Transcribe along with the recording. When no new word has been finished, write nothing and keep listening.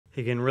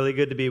Again, really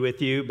good to be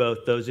with you,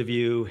 both those of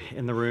you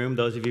in the room,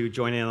 those of you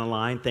joining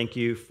online. Thank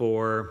you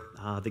for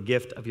the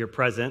gift of your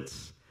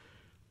presence.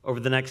 Over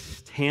the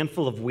next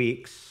handful of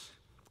weeks,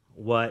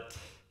 what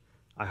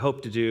I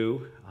hope to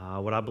do,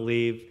 what I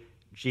believe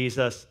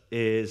Jesus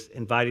is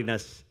inviting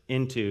us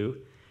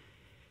into,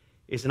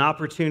 is an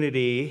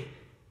opportunity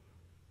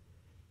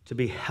to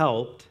be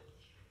helped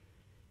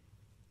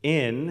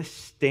in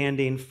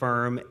standing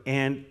firm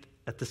and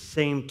at the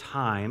same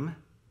time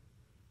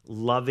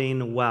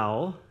loving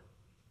well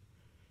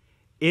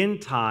in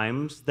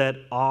times that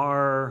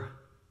are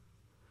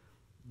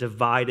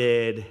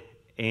divided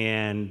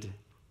and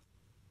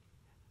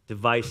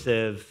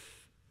divisive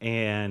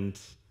and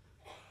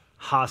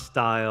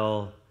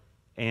hostile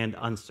and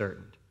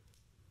uncertain.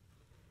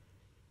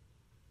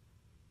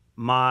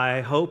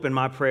 My hope and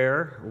my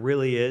prayer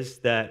really is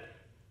that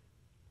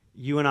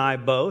you and I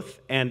both,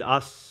 and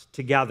us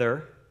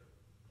together,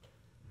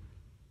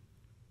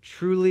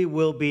 truly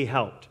will be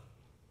helped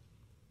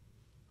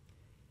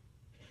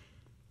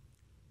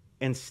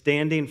in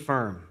standing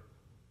firm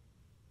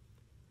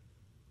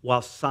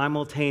while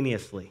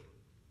simultaneously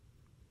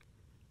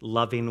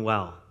loving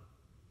well.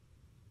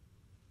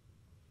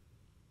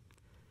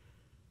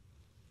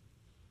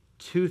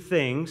 Two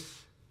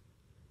things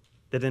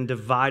that in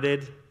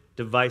divided,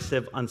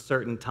 divisive,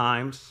 uncertain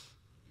times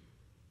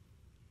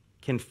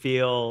can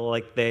feel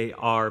like they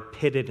are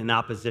pitted in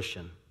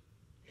opposition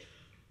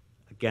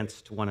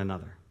against one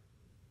another.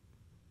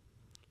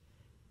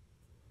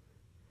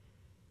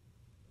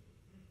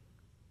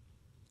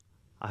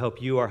 I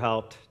hope you are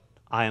helped.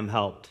 I am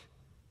helped.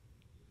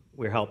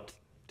 We're helped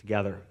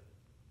together.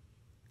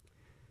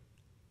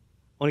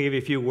 I want to give you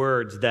a few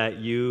words that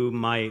you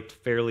might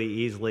fairly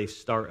easily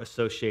start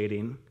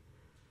associating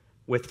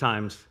with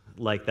times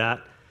like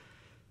that.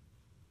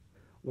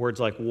 Words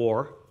like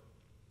war.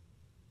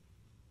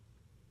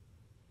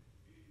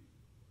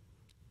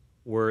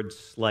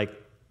 Words like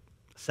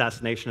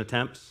assassination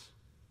attempts.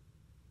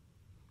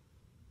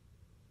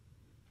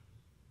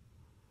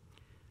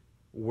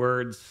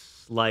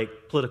 Words like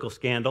political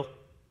scandal.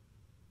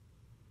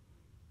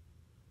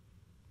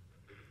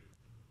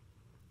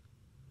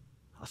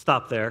 I'll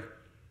stop there.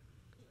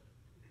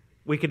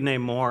 We could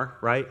name more,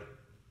 right?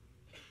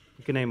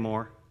 We could name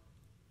more.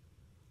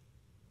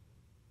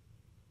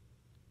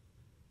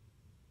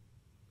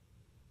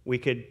 We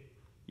could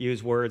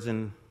use words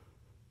and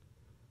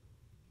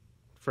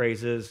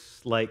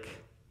phrases like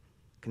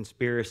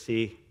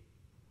conspiracy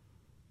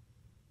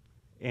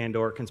and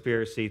or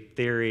conspiracy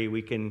theory.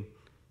 We can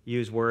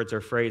use words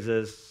or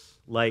phrases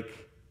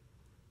like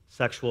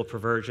sexual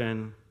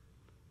perversion.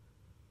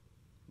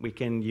 We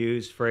can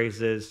use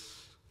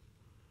phrases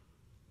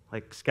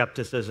like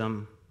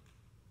skepticism,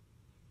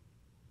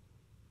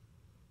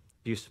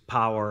 abuse of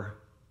power.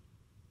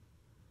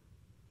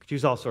 We could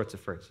use all sorts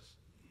of phrases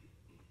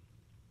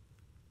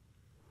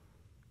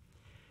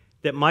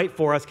that might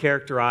for us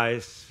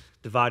characterize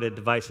divided,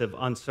 divisive,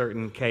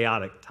 uncertain,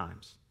 chaotic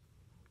times.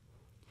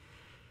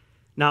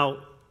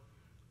 Now,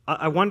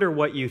 I wonder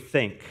what you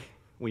think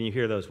when you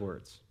hear those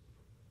words.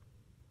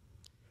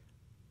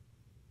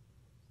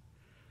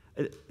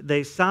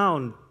 They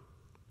sound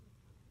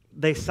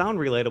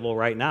relatable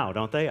right now,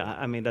 don't they?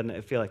 I mean, doesn't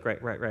it feel like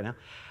right now?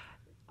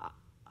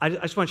 I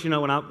just want you to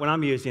know when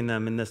I'm using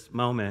them in this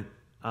moment,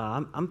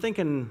 I'm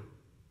thinking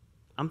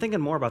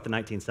more about the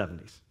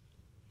 1970s.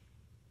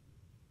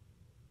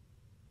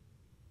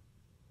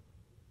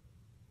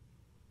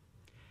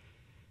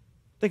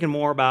 Thinking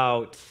more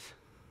about,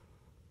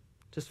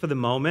 just for the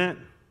moment,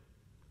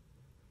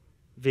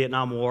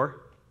 Vietnam War.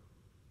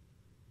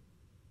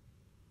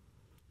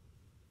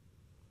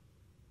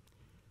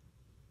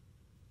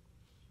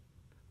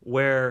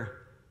 Where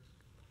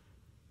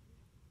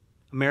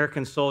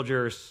American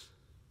soldiers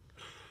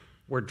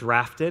were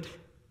drafted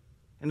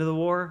into the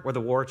war, where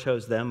the war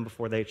chose them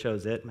before they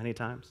chose it many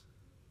times.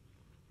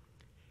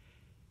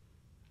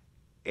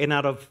 And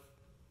out of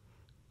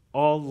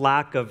all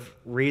lack of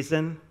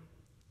reason,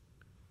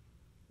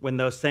 when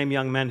those same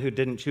young men who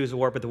didn't choose a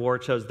war but the war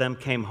chose them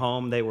came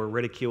home, they were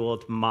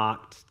ridiculed,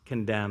 mocked,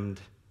 condemned,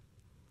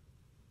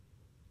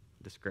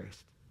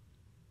 disgraced.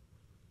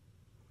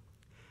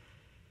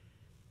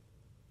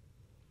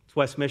 It's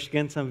West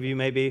Michigan. Some of you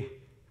may be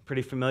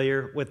pretty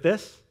familiar with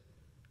this.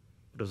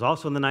 It was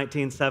also in the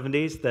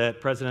 1970s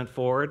that President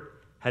Ford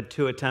had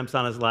 2 attempts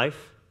on his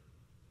life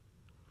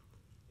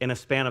in a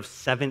span of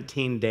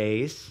 17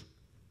 days.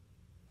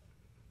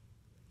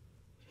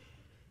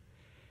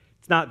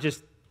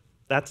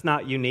 That's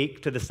not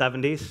unique to the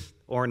 70s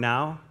or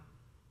now.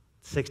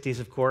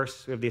 60s, of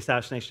course, we have the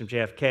assassination of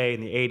JFK.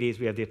 In the 80s,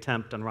 we have the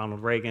attempt on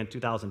Ronald Reagan.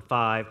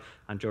 2005,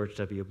 on George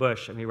W.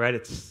 Bush. I mean, right?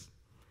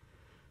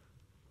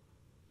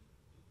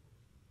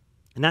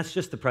 And that's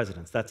just the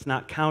presidents. That's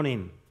not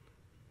counting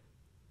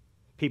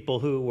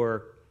people who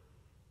were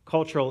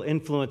cultural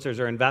influencers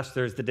or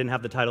investors that didn't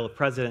have the title of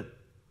president.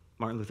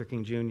 Martin Luther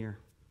King Jr.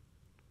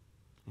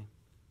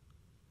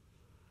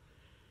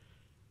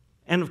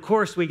 And of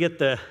course, we get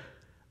the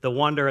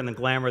wonder and the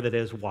glamour that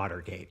is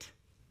Watergate.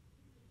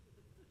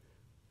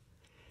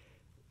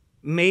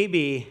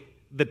 maybe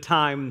the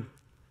time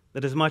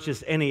that as much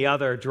as any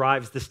other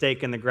drives the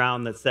stake in the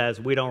ground that says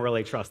we don't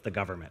really trust the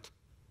government,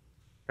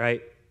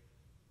 right?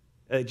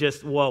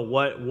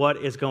 What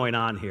is going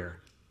on here,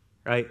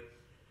 right?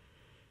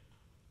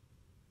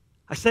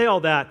 I say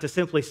all that to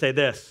simply say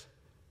this.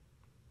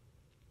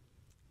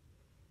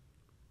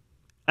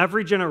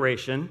 Every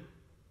generation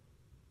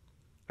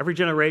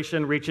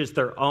reaches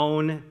their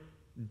own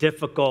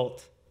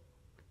difficult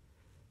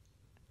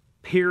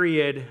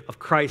period of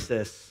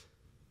crisis.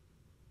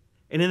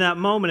 And in that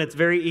moment, it's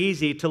very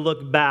easy to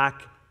look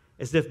back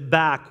as if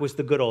back was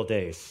the good old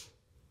days.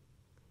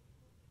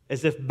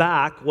 As if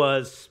back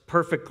was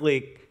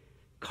perfectly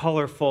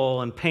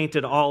colorful and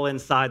painted all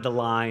inside the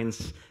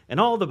lines, and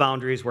all the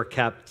boundaries were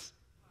kept,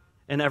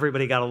 and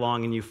everybody got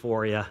along in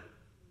euphoria.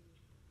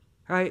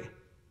 Right?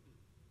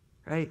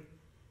 Right?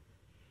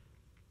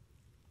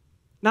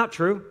 Not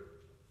true.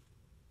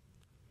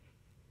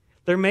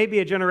 There may be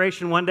a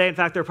generation one day, in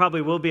fact, there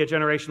probably will be a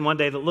generation one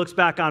day that looks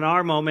back on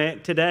our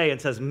moment today and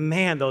says,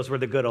 man, those were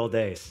the good old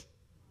days.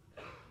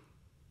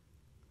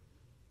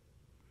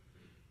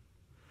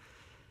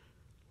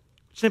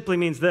 Simply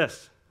means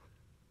this.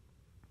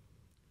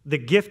 The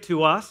gift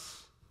to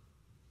us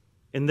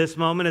in this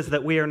moment is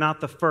that we are not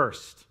the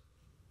first.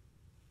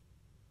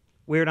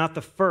 We are not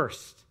the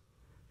first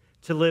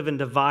to live in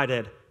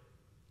divided,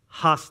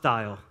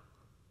 hostile,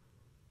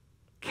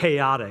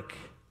 chaotic,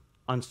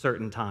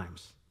 uncertain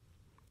times.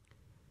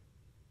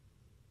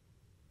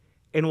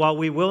 And while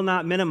we will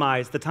not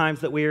minimize the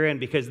times that we are in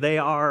because they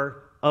are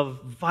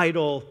of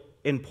vital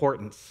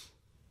importance,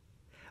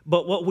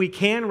 but what we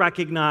can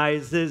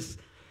recognize is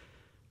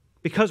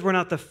because we're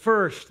not the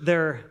first,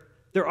 there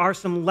are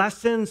some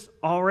lessons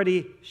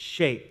already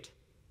shaped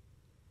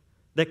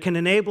that can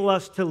enable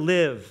us to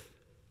live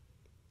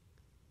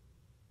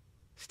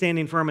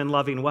standing firm and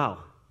loving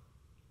well.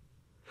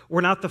 We're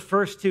not the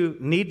first to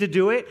need to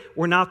do it.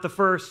 We're not the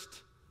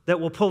first that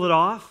will pull it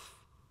off.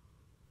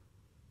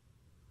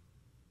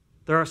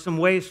 There are some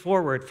ways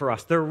forward for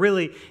us. There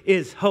really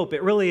is hope.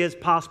 It really is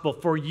possible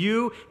for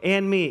you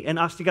and me and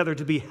us together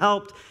to be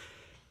helped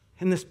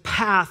in this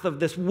path of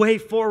this way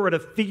forward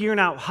of figuring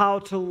out how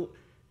to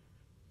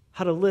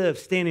live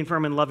standing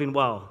firm and loving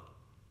well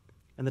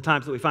in the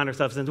times that we find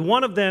ourselves in.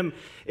 One of them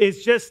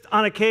is just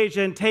on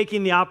occasion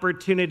taking the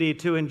opportunity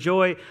to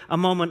enjoy a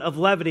moment of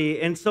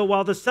levity. And so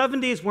while the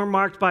 70s were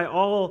marked by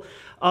all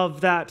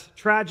of that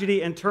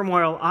tragedy and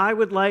turmoil, I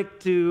would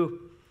like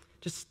to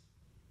just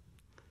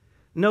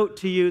note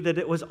to you that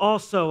it was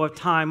also a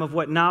time of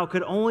what now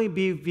could only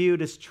be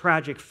viewed as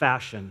tragic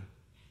fashion.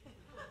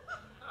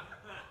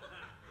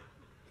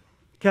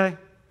 Okay?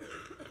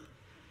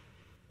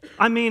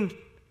 I mean,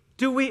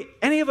 do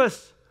any of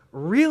us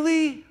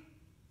really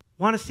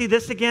want to see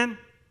this again?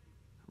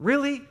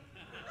 Really?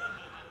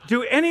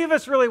 Do any of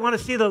us really want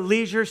to see the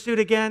leisure suit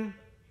again?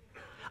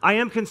 I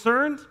am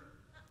concerned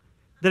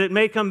that it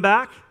may come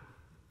back.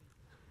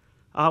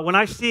 When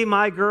I see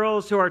my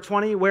girls who are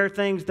 20 wear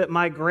things that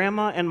my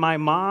grandma and my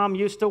mom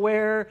used to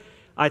wear,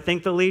 I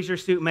think the leisure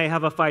suit may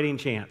have a fighting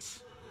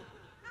chance.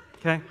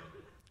 Okay?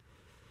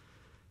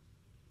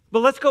 But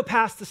let's go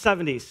past the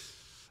 70s.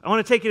 I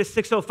want to take you to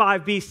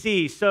 605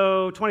 BC,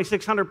 so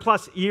 2,600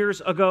 plus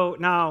years ago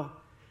now.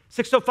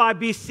 605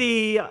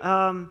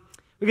 BC,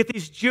 we get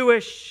these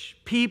Jewish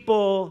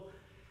people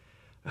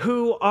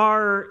who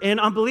are in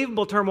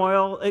unbelievable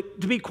turmoil.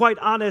 To be quite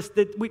honest,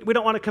 that we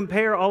don't want to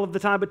compare all of the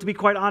time, but to be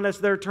quite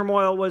honest, their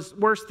turmoil was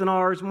worse than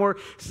ours, more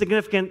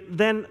significant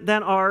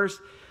than ours.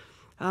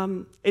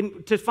 And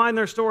to find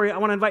their story, I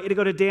want to invite you to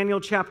go to Daniel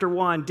chapter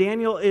 1.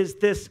 Daniel is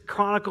this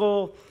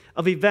chronicle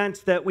of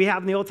events that we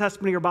have in the Old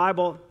Testament of your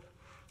Bible.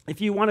 If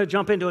you want to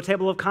jump into a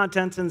table of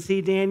contents and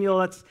see Daniel,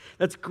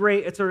 that's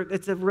great. It's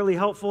a really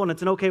helpful and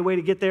it's an okay way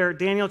to get there.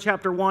 Daniel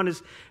chapter 1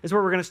 is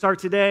where we're going to start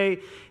today.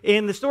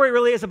 And the story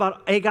really is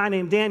about a guy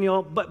named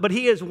Daniel, but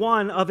he is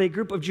one of a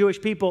group of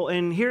Jewish people.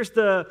 And here's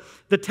the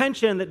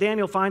tension that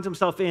Daniel finds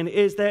himself in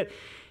is that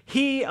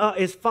he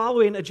is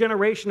following a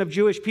generation of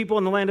Jewish people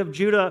in the land of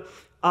Judah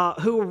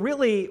who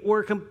really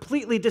were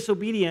completely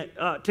disobedient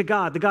to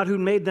God, the God who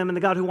made them and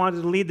the God who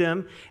wanted to lead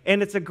them.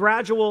 And it's a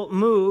gradual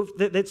move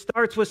that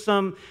starts with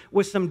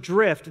some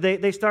drift.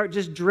 They start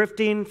just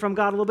drifting from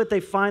God a little bit. They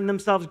find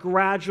themselves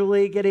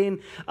gradually getting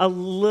a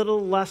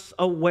little less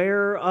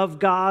aware of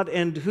God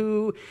and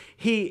who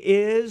He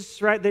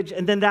is, right?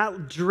 And then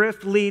that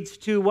drift leads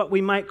to what we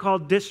might call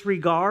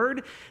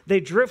disregard. They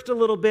drift a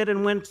little bit,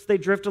 and once they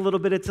drift a little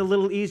bit, it's a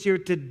little easier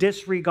to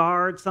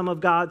disregard some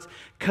of God's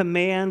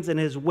commands and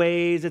His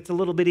ways. It's a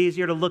little bit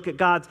easier to look at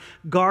God's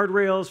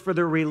guardrails for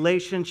their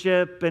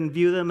relationship and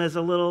view them as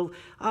a little,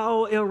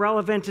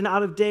 irrelevant and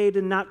out of date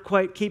and not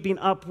quite keeping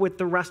up with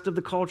the rest of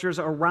the cultures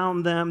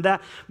around them.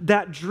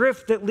 That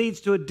drift that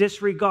leads to a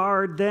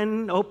disregard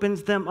then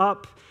opens them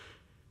up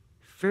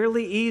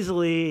fairly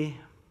easily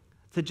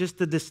to just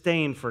the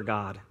disdain for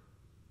God.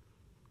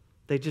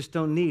 They just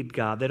don't need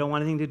God. They don't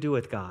want anything to do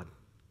with God.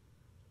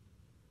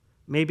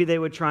 Maybe they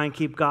would try and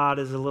keep God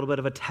as a little bit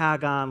of a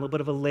tag on, a little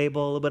bit of a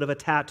label, a little bit of a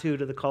tattoo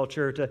to the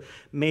culture to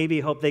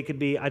maybe hope they could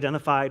be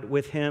identified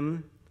with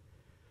him.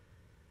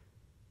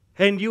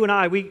 And you and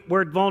I,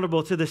 we're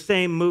vulnerable to the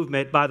same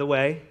movement, by the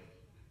way.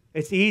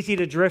 It's easy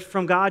to drift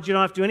from God. You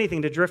don't have to do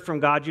anything to drift from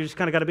God. You just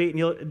kind of got to be,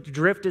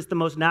 drift is the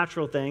most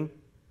natural thing.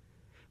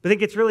 I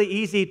think it's really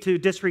easy to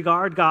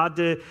disregard God,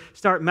 to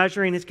start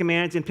measuring his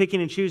commands and picking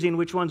and choosing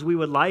which ones we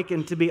would like.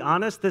 And to be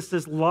honest, this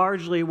is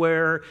largely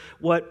where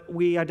what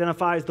we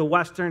identify as the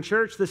Western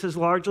church, this is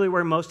largely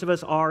where most of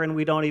us are and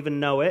we don't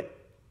even know it.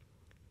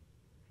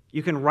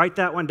 You can write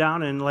that one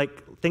down and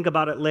think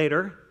about it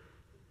later.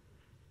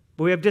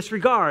 But we have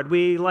disregard.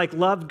 We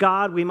love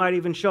God. We might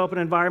even show up in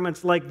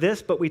environments like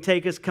this, but we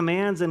take his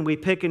commands and we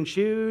pick and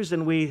choose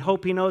and we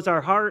hope he knows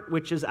our heart,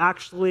 which is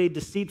actually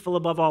deceitful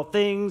above all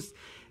things.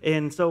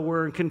 And so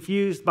we're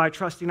confused by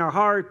trusting our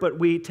heart, but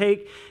we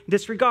take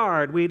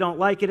disregard. We don't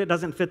like it. It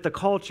doesn't fit the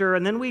culture.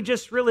 And then we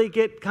just really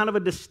get kind of a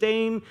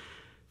disdain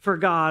for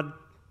God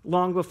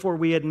long before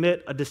we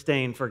admit a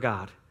disdain for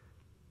God.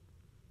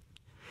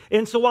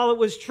 And so while it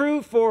was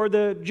true for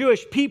the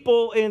Jewish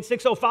people in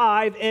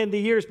 605 and the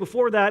years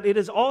before that, it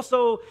is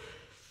also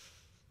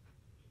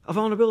a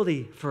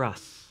vulnerability for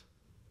us.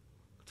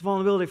 It's a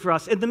vulnerability for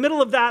us. In the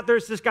middle of that,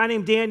 there's this guy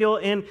named Daniel,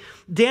 and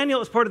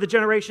Daniel is part of the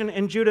generation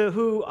in Judah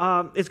who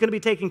is going to be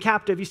taken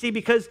captive. You see,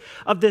 because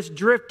of this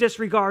drift,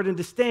 disregard, and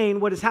disdain,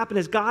 what has happened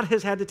is God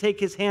has had to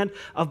take his hand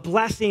of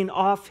blessing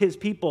off his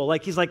people.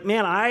 He's like,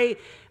 man,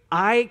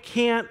 I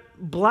can't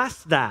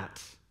bless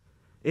that.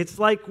 It's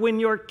like when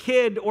you're a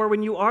kid or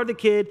when you are the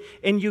kid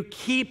and you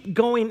keep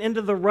going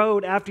into the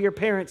road after your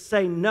parents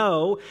say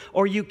no,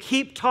 or you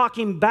keep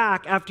talking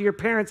back after your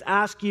parents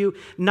ask you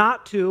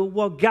not to.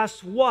 Well,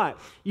 guess what?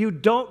 You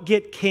don't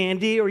get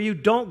candy, or you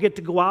don't get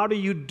to go out, or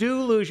you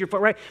do lose your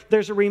foot, right?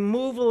 There's a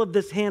removal of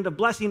this hand of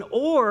blessing,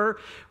 or,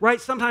 right,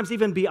 sometimes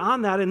even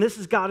beyond that, and this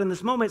is God in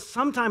this moment,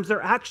 sometimes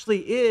there actually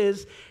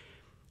is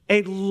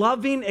a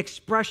loving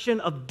expression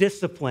of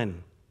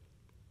discipline,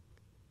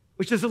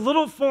 which is a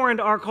little foreign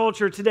to our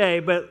culture today,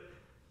 but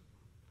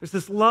there's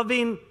this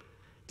loving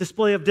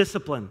display of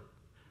discipline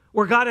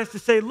where God has to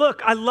say,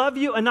 look, I love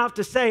you enough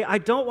to say, I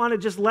don't want to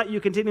just let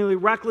you continually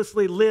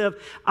recklessly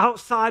live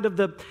outside of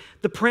the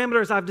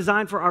parameters I've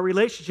designed for our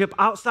relationship,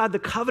 outside the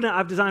covenant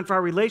I've designed for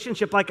our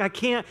relationship. I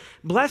can't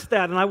bless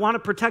that, and I want to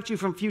protect you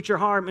from future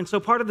harm. And so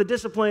part of the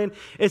discipline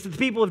is that the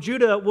people of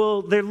Judah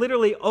they're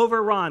literally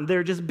overrun.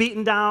 They're just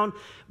beaten down.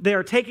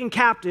 They're taken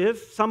captive,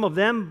 some of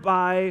them,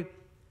 by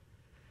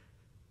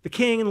the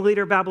king and the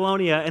leader of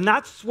Babylonia. And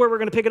that's where we're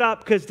going to pick it up,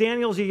 because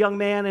Daniel's a young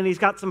man and he's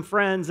got some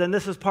friends, and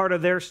this is part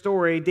of their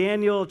story.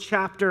 Daniel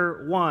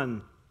chapter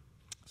 1.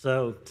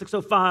 So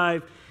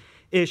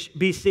 605-ish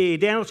BC.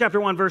 Daniel chapter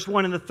 1, verse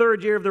 1. In the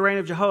third year of the reign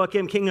of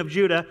Jehoiakim, king of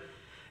Judah,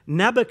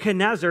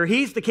 Nebuchadnezzar,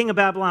 he's the king of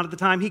Babylon at the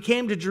time, he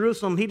came to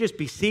Jerusalem, he just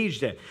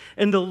besieged it.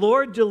 And the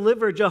Lord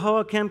delivered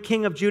Jehoiakim,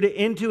 king of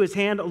Judah, into his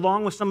hand,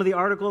 along with some of the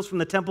articles from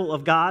the temple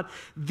of God.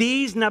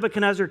 These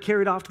Nebuchadnezzar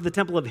carried off to the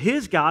temple of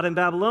his God in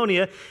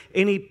Babylonia,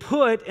 and he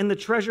put in the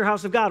treasure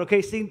house of God.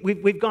 Okay, see,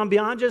 we've gone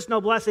beyond just no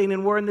blessing,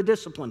 and we're in the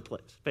discipline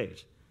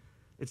page.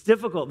 It's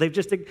difficult. They've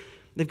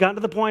gotten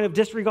to the point of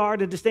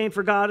disregard and disdain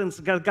for God,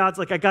 and God's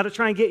like, I got to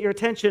try and get your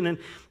attention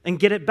and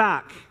get it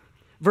back.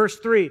 Verse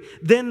 3,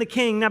 then the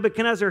king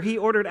Nebuchadnezzar, he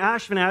ordered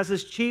Ashpenaz,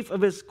 as chief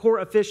of his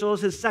court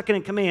officials, his second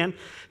in command,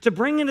 to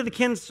bring into the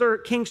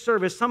king's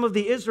service some of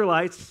the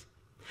Israelites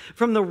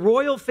from the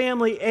royal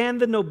family and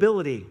the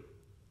nobility,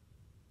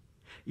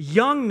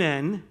 young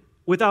men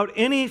without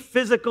any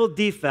physical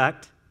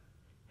defect,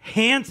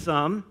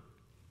 handsome.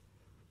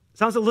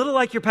 Sounds a little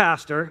like your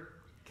pastor,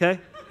 okay?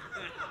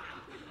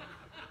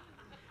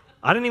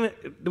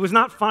 It was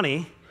not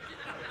funny,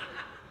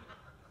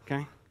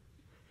 okay?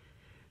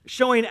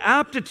 Showing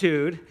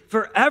aptitude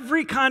for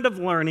every kind of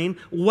learning,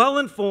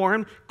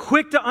 well-informed,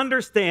 quick to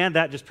understand.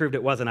 That just proved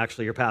it wasn't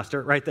actually your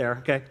pastor right there,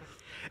 okay?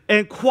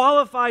 And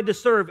qualified to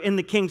serve in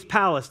the king's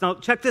palace. Now,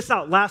 check this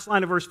out, last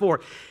line of verse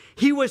 4.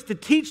 He was to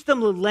teach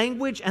them the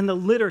language and the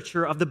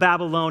literature of the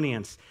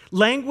Babylonians.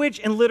 Language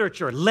and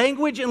literature,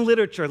 language and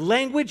literature,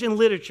 language and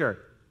literature.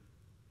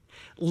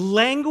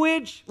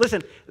 Language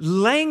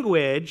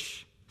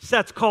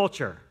sets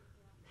culture.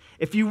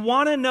 If you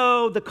want to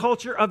know the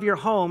culture of your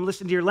home,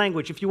 listen to your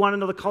language. If you want to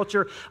know the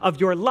culture of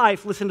your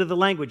life, listen to the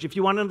language. If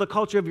you want to know the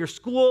culture of your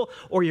school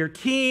or your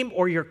team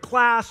or your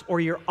class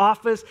or your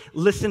office,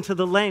 listen to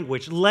the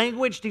language.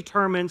 Language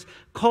determines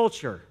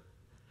culture.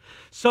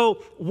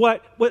 So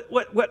what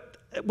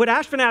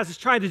Ashpenaz is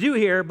trying to do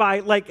here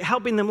by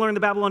helping them learn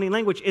the Babylonian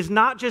language is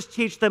not just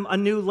teach them a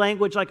new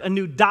language, like a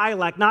new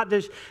dialect, not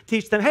just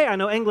teach them, hey, I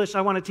know English,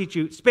 I want to teach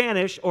you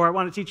Spanish, or I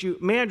want to teach you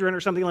Mandarin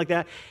or something like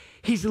that.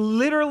 He's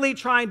literally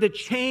trying to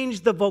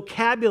change the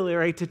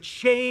vocabulary, to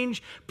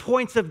change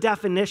points of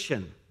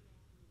definition.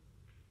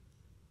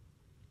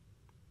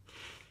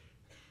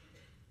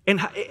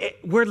 And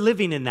we're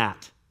living in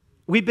that.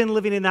 We've been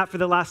living in that for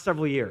the last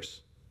several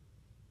years.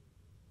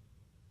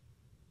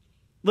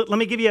 Let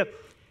me give you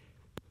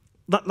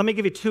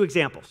two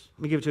examples.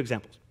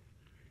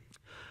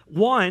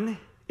 One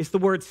is the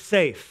word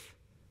safe.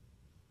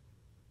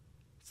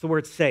 It's the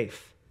word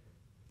safe.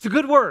 It's a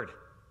good word.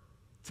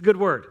 It's a good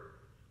word.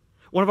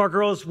 One of our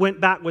girls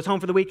was home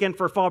for the weekend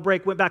for fall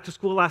break, went back to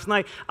school last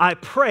night. I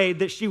prayed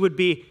that she would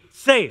be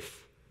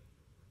safe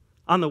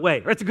on the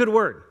way. It's a good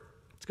word.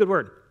 It's a good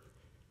word.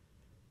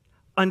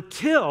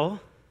 Until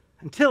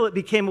it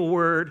became a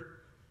word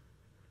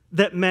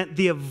that meant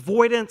the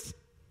avoidance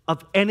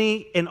of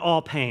any and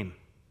all pain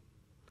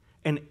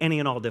and any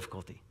and all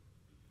difficulty.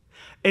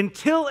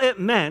 Until it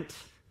meant,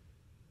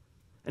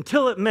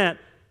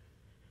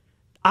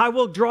 I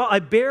will draw a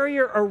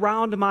barrier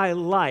around my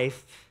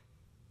life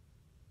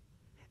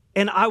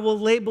and I will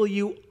label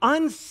you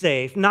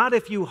unsafe, not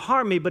if you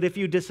harm me, but if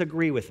you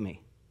disagree with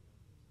me.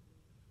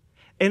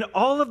 And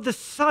all of the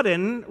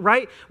sudden,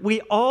 right,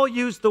 we all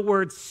use the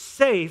word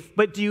safe,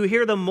 but do you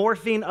hear the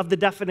morphing of the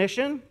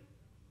definition?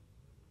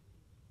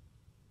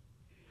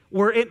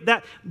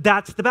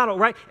 That's the battle,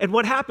 right? And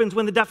what happens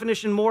when the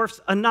definition morphs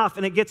enough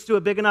and it gets to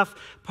a big enough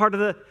part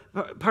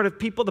of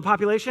people, the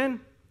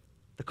population?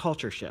 The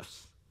culture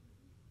shifts.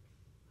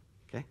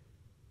 Okay?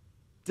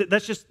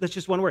 That's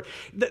just one word.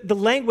 The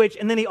language,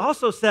 and then he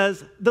also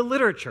says the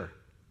literature.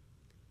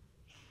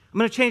 I'm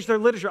going to change their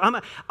literature. I'm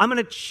going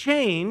to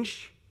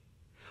change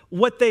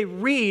what they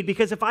read,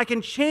 because if I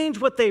can change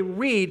what they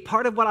read,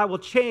 part of what I will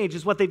change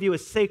is what they view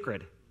as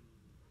sacred.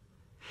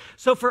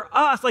 So for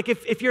us, like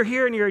if you're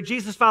here and you're a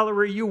Jesus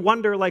follower, you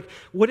wonder, like,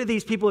 what do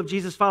these people of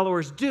Jesus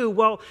followers do?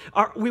 Well,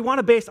 we want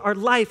to base our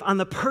life on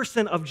the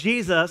person of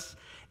Jesus,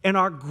 and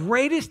our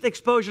greatest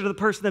exposure to the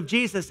person of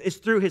Jesus is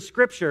through his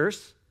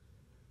scriptures.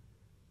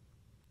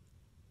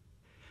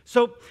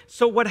 So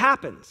what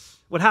happens?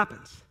 What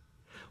happens?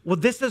 Well,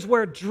 this is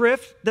where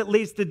drift that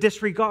leads to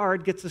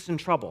disregard gets us in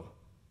trouble.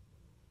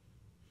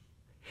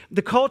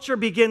 The culture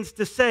begins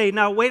to say,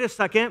 now wait a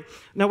second.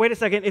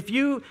 If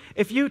you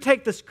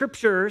take the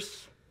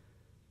scriptures,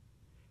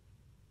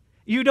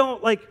 you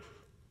don't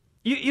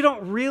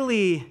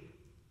really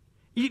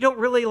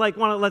like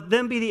want to let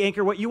them be the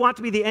anchor. What you want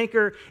to be the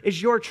anchor is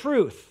your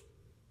truth.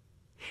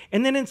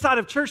 And then inside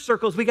of church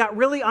circles, we got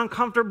really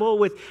uncomfortable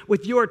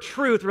with your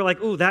truth. We're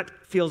like, ooh, that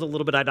feels a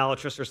little bit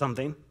idolatrous or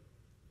something.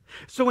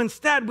 So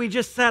instead, we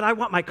just said, I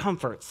want my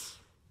comforts.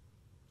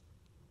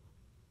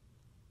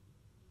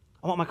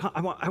 I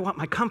want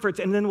my comforts.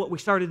 And then what we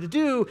started to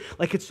do,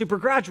 like it's super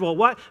gradual.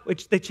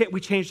 We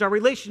changed our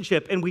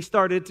relationship, and we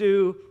started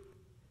to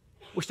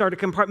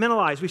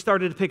compartmentalize. We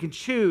started to pick and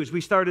choose. We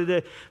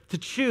started to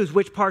choose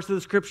which parts of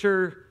the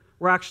scripture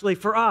were actually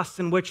for us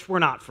and which were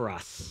not for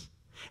us,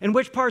 and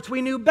which parts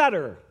we knew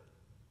better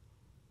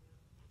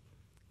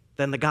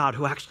than the God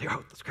who actually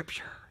wrote the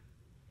scripture.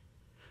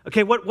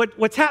 Okay,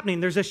 what's happening?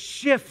 There's a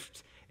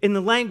shift in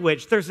the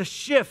language. There's a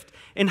shift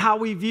in how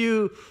we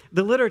view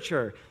the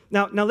literature.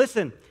 Now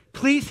listen,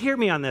 please hear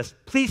me on this.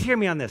 Please hear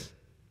me on this.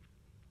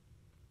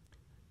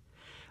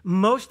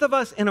 Most of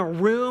us in a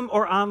room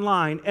or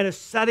online in a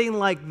setting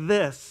like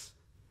this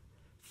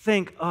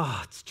think,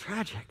 oh, it's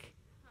tragic.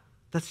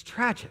 That's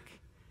tragic.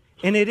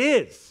 And it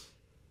is.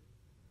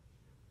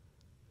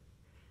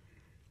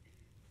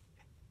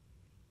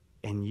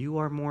 And you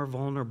are more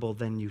vulnerable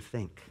than you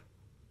think.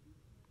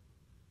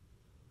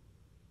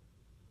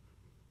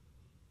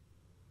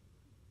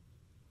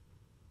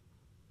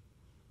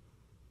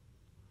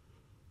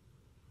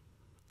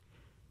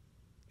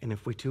 And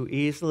if we too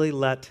easily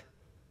let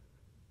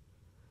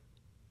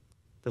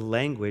the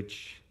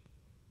language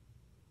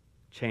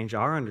change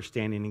our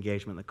understanding and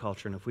engagement in the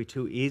culture, and if we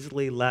too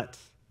easily let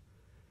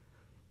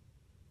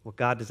what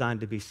God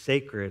designed to be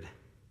sacred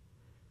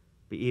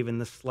be even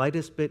the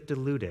slightest bit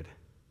diluted,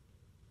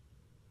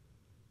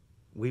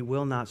 we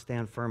will not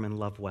stand firm and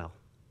love well.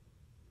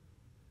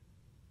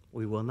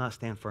 We will not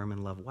stand firm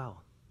and love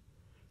well.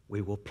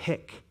 We will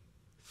pick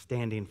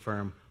standing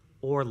firm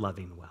or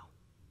loving well.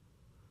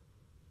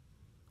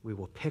 We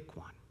will pick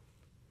one.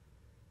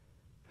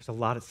 There's a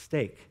lot at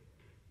stake.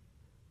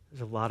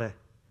 There's a lot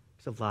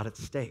at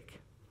stake.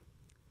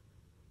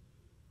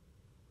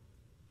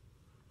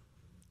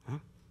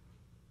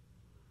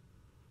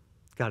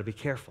 Got to be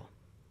careful.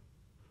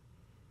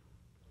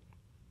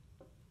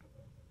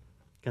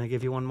 Can I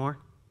give you one more?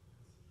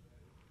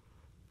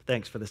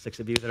 Thanks for the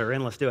 6 of you that are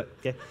in. Let's do it.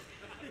 Okay.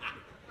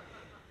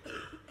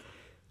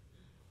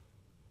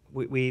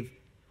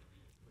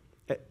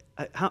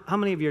 How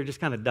many of you are just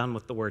kind of done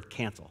with the word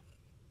cancel?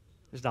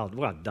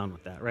 We're done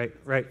with that, right?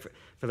 Right.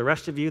 For the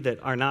rest of you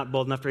that are not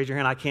bold enough to raise your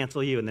hand, I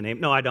cancel you in the name.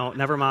 No, I don't.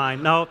 Never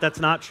mind. No,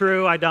 that's not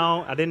true. I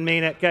don't. I didn't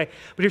mean it. Okay.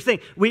 But here's the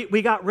thing.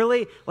 We got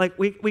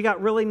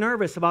really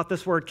nervous about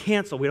this word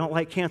cancel. We don't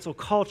like cancel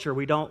culture.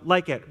 We don't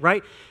like it,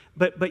 right?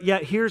 But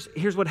yet here's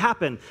what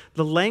happened.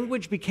 The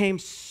language became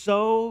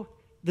so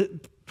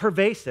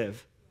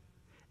pervasive.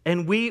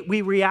 And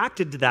we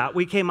reacted to that.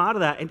 We came out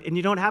of that. And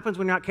you know what happens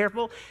when you're not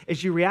careful?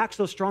 Is you react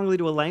so strongly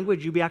to a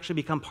language, you actually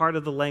become part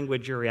of the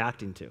language you're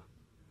reacting to.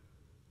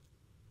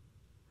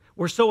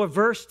 We're so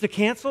averse to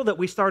cancel that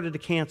we started to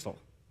cancel.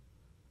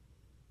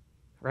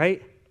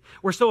 Right?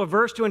 We're so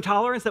averse to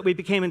intolerance that we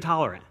became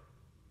intolerant.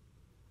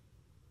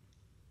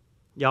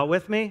 Y'all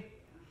with me?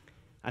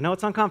 I know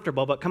it's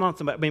uncomfortable, but come on,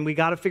 somebody. I mean, we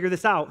got to figure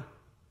this out,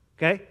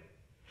 okay?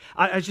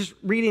 I was just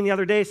reading the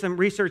other day some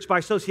research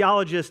by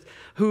sociologists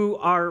who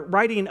are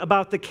writing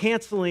about the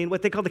canceling,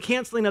 what they call the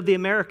canceling of the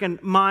American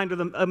mind or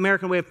the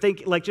American way of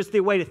thinking, like just the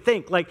way to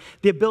think, like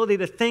the ability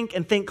to think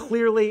and think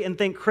clearly and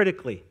think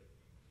critically.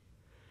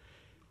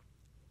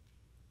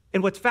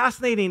 And what's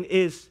fascinating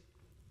is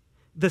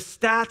the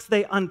stats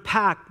they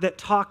unpack that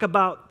talk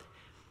about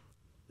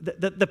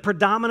the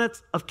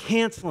predominance of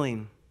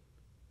canceling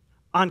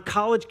on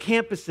college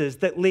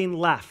campuses that lean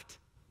left.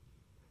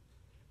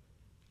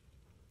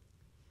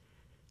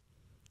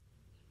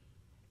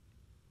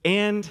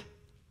 And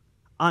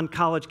on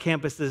college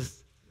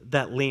campuses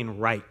that lean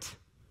right.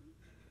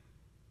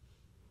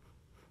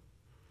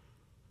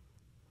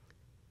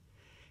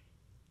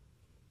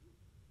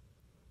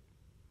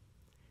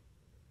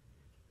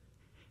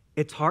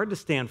 It's hard to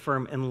stand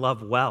firm and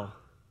love well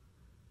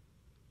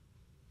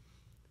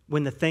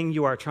when the thing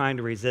you are trying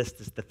to resist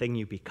is the thing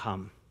you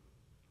become.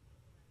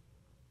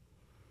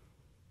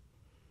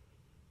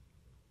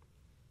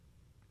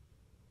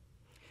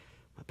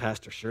 My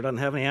pastor sure doesn't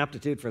have any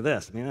aptitude for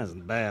this. I mean, that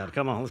isn't bad.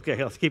 Come on, let's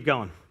keep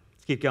going.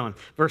 Let's keep going.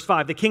 Verse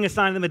 5, the king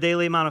assigned them a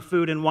daily amount of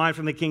food and wine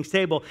from the king's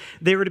table.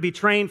 They were to be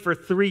trained for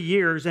 3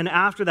 years, and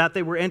after that,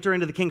 they were enter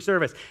into the king's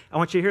service. I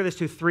want you to hear this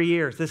too, 3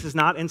 years. This is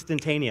not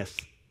instantaneous.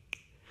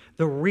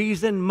 The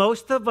reason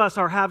most of us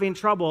are having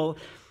trouble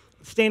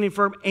standing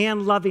firm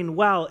and loving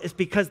well is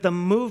because the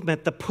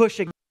movement, the push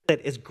against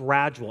it is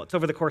gradual. It's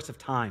over the course of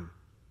time.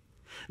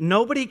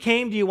 Nobody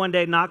came to you one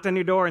day, knocked on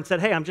your door and said,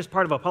 hey, I'm just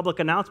part of a public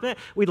announcement.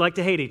 We'd like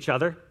to hate each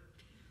other.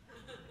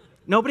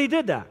 Nobody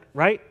did that,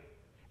 right?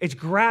 It's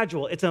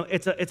gradual.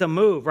 It's a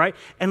move, right?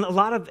 And a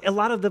lot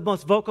of the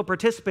most vocal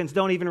participants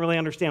don't even really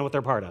understand what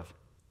they're part of.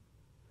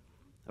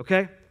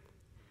 Okay?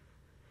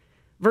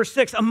 Verse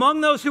 6,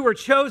 among those who were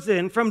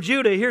chosen from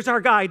Judah, here's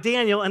our guy,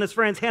 Daniel, and his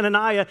friends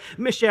Hananiah,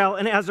 Mishael,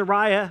 and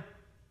Azariah.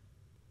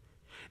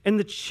 And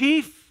the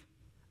chief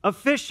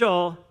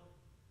official,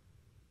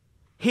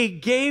 he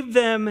gave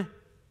them,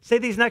 say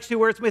these next two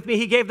words with me,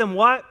 he gave them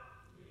what?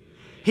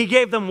 He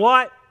gave them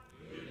what?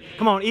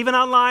 Come on, even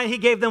online, he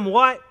gave them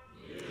what?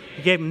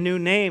 He gave them new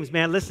names,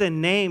 man.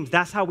 Listen, names,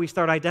 that's how we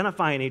start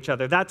identifying each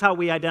other. That's how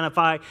we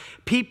identify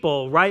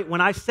people, right? When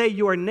I say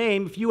your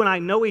name, if you and I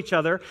know each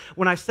other,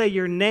 when I say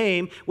your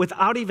name,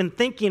 without even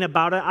thinking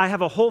about it, I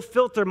have a whole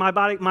filter my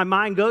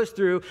mind goes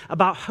through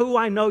about who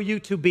I know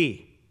you to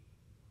be.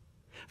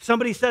 If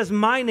somebody says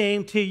my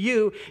name to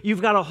you,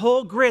 you've got a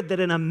whole grid that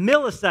in a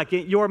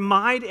millisecond, your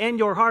mind and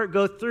your heart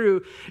go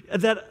through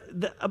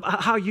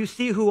how you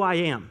see who I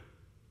am.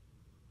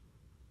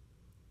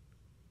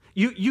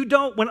 You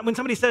don't, when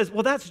somebody says,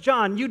 well, that's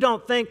John, you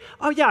don't think,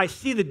 oh yeah, I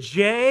see the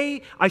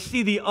J, I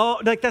see the O,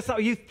 like that's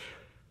not, you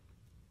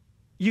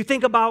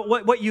think about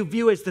what you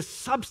view as the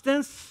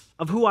substance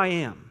of who I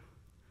am.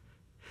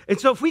 And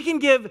so if we can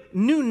give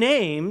new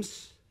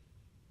names,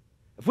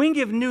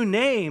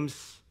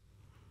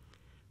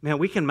 man,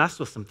 we can mess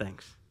with some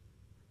things.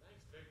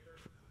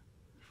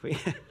 Thanks,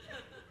 Victor.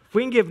 If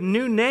we can give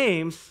new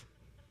names,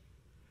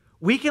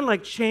 we can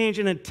like change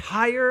an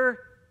entire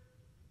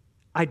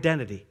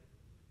identity.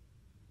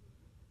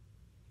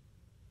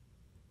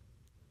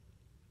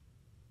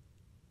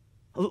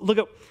 Look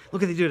at what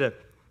they do to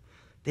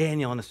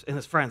Daniel and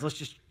his friends. Let's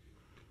just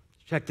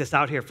check this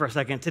out here for a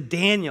second. To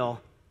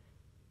Daniel,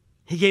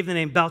 he gave the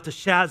name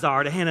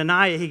Belteshazzar. To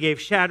Hananiah, he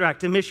gave Shadrach.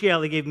 To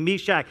Mishael, he gave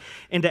Meshach.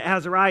 And to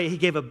Azariah, he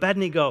gave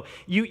Abednego.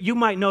 You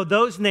might know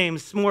those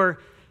names more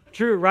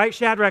true, right?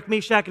 Shadrach,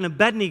 Meshach, and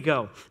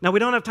Abednego. Now, we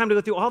don't have time to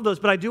go through all of those,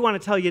 but I do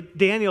want to tell you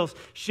Daniel's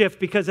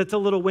shift because it's a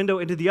little window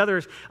into the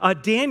others.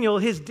 Daniel,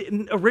 his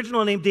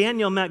original name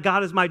Daniel meant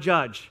God is my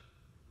judge.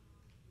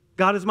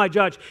 God is my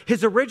judge.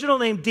 His original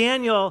name,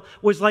 Daniel,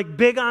 was like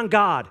big on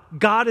God.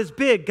 God is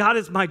big. God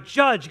is my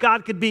judge.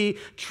 God could be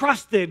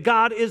trusted.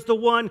 God is the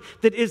one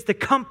that is the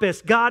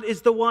compass. God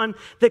is the one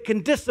that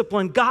can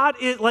discipline. God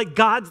is like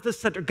God's the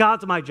center.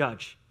 God's my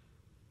judge.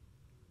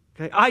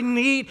 Okay? I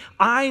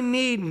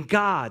need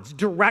God's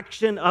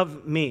direction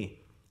of me.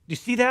 Do you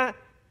see that?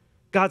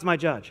 God's my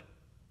judge.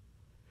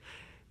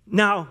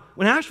 Now,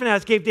 when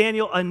Ashpenaz gave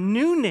Daniel a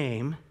new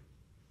name,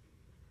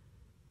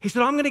 he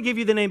said, I'm going to give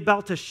you the name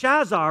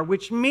Belteshazzar,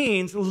 which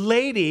means,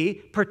 lady,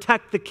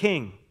 protect the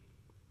king.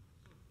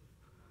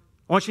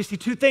 I want you to see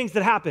two things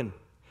that happen.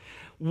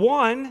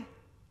 One,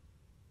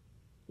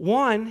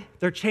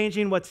 they're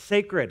changing what's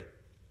sacred.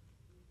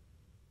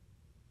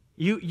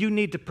 You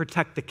need to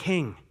protect the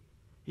king.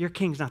 Your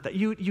king's not that.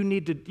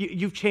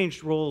 You've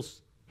changed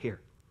roles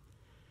here.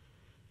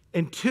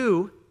 And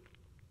two,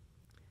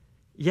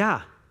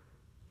 yeah,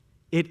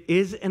 it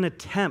is an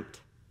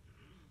attempt.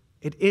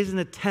 It is an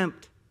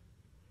attempt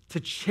to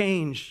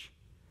change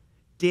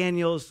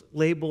Daniel's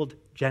labeled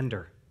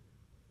gender.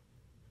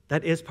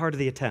 That is part of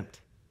the attempt.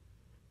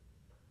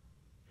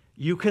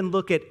 You can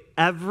look at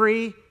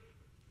every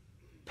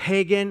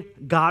pagan,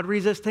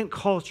 God-resistant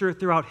culture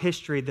throughout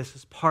history. This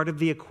is part of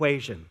the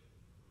equation.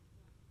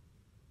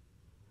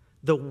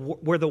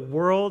 Where the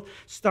world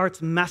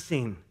starts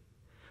messing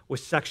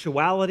with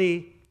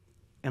sexuality,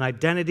 and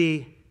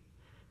identity,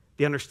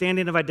 the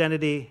understanding of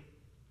identity,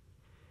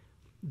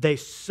 they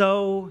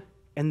sow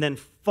and then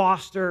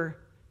foster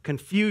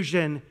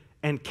confusion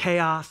and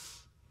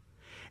chaos.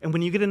 And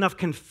when you get enough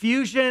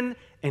confusion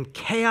and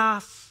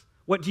chaos,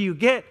 what do you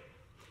get?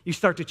 You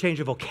start to change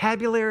your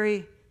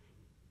vocabulary.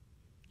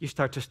 You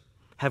start to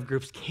have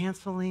groups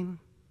canceling.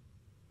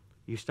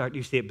 You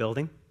see it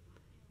building?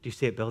 Do you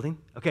see it building?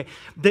 Okay.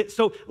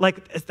 So,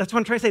 that's what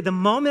I'm trying to say. The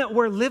moment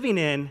we're living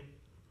in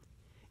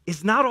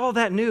is not all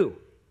that new.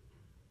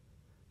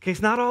 Okay,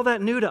 it's not all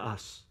that new to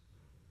us.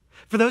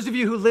 For those of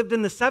you who lived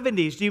in the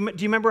 70s, do you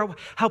remember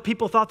how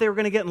people thought they were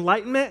going to get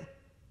enlightenment?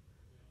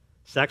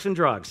 Sex and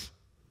drugs.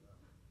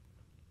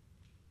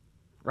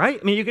 Right?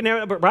 I mean, you can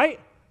narrow it, right?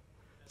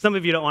 Some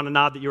of you don't want to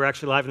nod that you were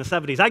actually alive in the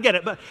 70s. I get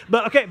it,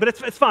 but okay, but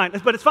it's fine.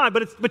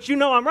 But you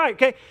know I'm right,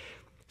 okay?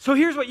 So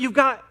here's what you've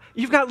got.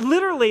 You've got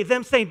literally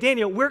them saying,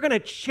 Daniel, we're going to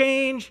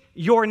change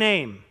your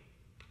name.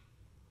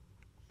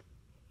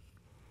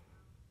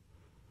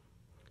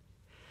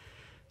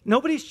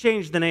 Nobody's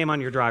changed the name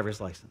on your driver's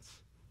license.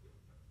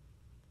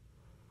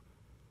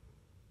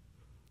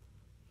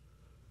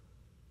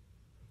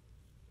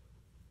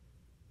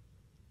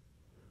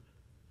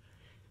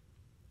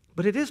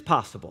 But it is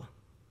possible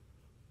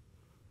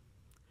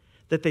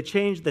that they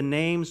change the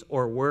names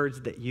or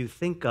words that you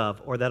think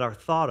of or that are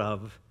thought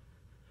of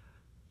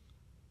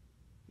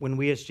when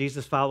we as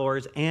Jesus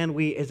followers and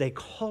we as a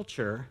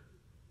culture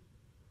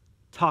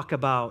talk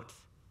about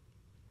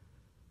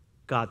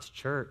God's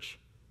church.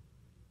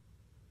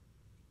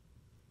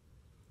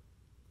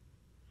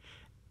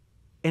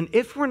 And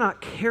if we're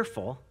not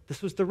careful,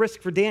 this was the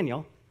risk for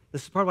Daniel.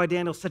 This is part of why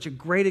Daniel's such a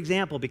great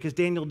example, because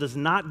Daniel does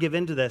not give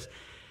into this.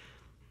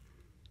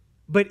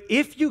 But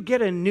if you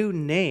get a new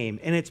name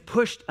and it's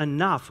pushed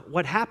enough,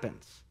 what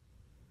happens?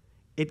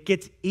 It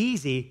gets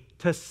easy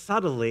to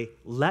subtly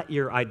let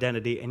your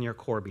identity and your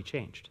core be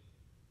changed.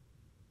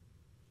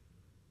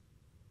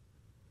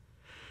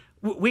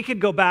 We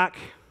could go back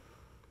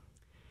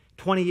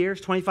 20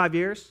 years, 25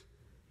 years,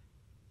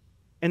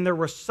 and there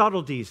were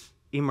subtleties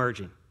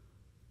emerging.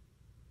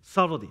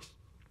 Subtleties.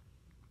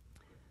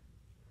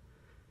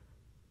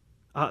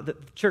 The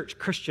church,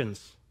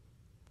 Christians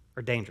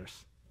are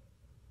dangerous,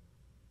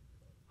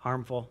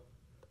 harmful,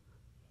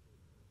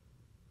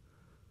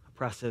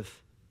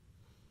 oppressive,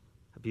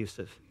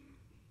 abusive.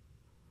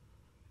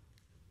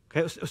 Okay,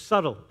 it was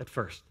subtle at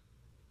first.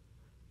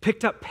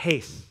 Picked up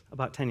pace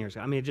about 10 years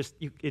ago. I mean,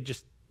 it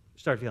just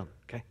started feeling,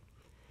 okay?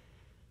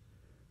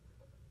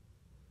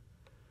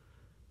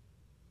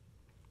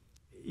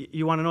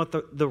 You want to know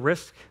what the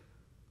risk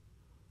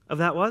of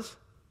that was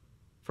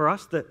for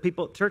us, the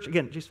people at church,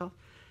 again, Jesus followers?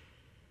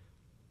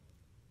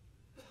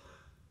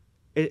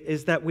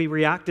 Is that we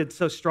reacted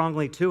so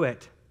strongly to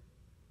it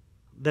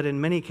that in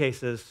many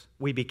cases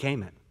we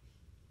became it.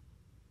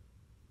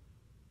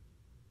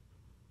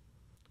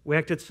 We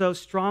acted so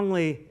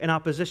strongly in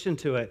opposition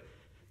to it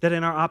that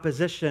in our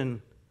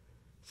opposition,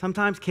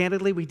 sometimes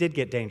candidly, we did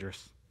get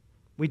dangerous.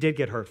 We did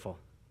get hurtful.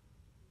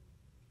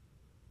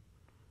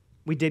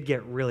 We did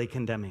get really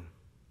condemning.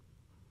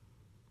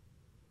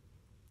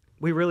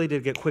 We really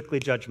did get quickly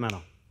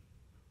judgmental.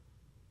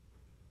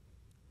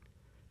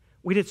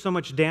 We did so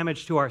much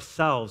damage to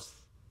ourselves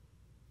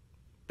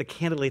that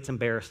candidly it's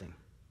embarrassing.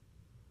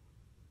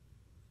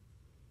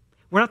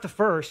 We're not the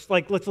first.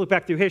 Let's look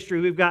back through history.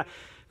 We've got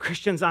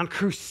Christians on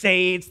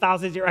crusades,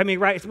 thousands of years. I mean,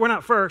 right? We're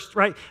not first,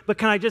 right? But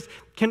can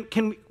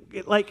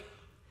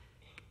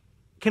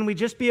we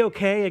just be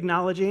okay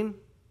acknowledging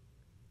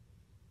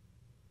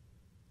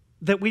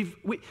that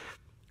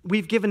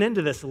we've given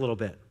into this a little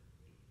bit,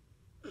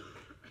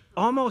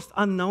 almost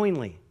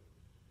unknowingly?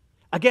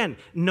 Again,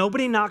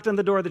 nobody knocked on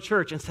the door of the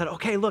church and said,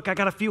 okay, look, I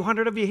got a few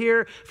hundred of you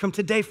here. From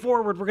today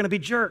forward, we're going to be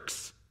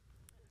jerks.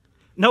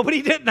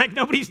 Nobody did.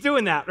 Nobody's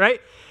doing that, right?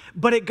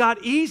 But it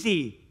got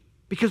easy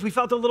because we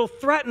felt a little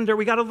threatened or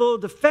we got a little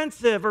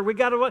defensive or we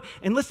got a...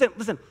 And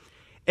listen,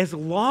 as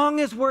long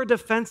as we're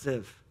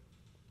defensive,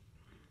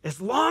 as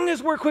long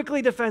as we're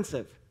quickly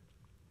defensive,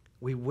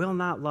 we will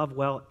not love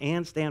well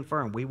and stand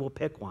firm. We will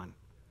pick one.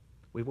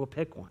 We will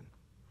pick one.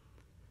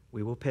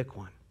 We will pick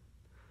one.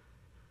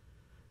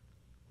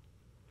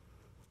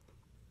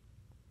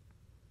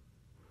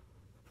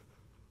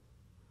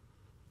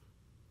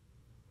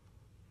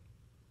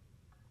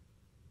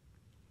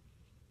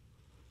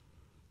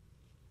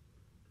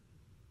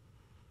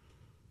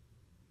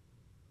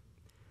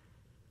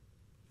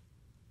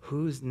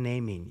 Who's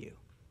naming you?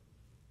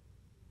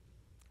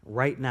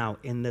 Right now,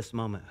 in this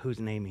moment, who's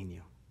naming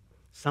you?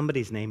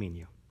 Somebody's naming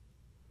you.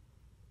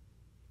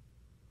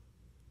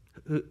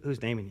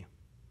 Who's naming you?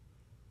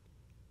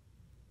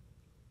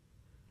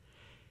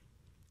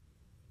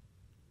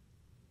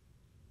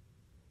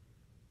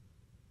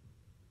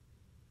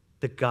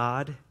 The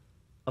God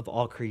of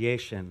all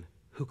creation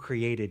who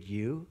created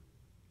you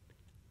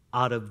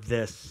out of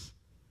this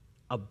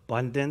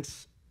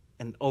abundance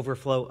and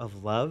overflow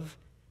of love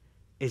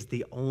is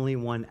the only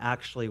one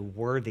actually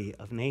worthy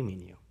of naming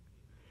you.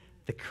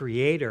 The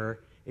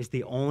Creator is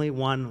the only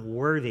one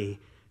worthy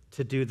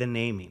to do the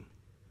naming.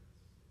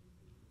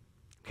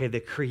 Okay, the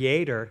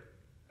Creator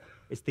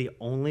is the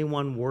only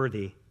one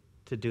worthy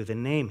to do the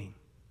naming.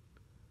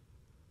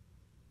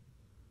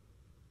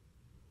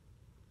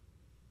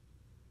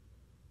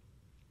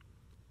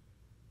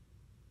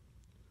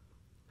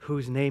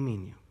 Who's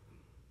naming you?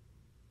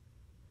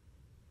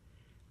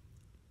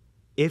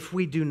 If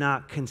we do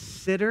not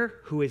consider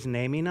who is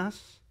naming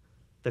us,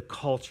 the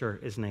culture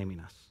is naming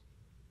us.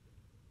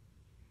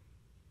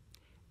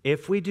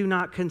 If we do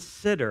not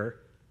consider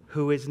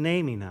who is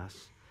naming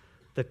us,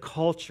 the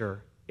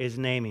culture is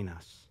naming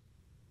us.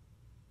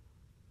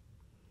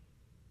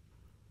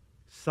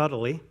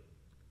 Subtly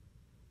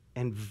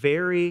and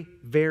very,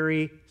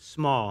 very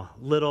small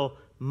little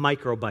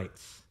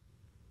microbites.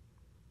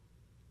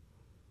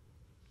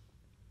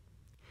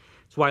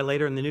 That's why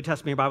later in the New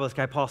Testament Bible, this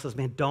guy Paul says,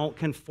 man, don't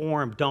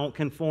conform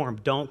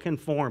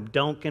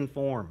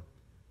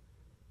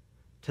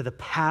to the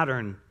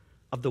pattern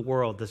of the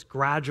world, this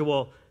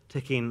gradual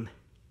ticking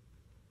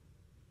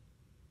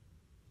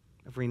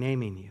of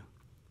renaming you.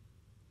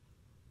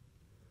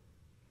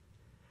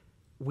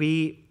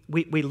 We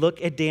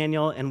look at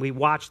Daniel and we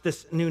watch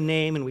this new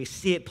name and we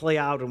see it play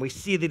out and we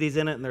see that he's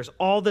in it and there's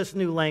all this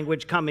new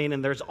language coming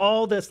and there's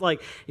all this,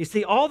 like, you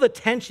see all the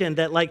tension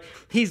that, like,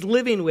 he's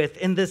living with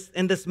in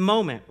this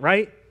moment,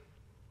 right?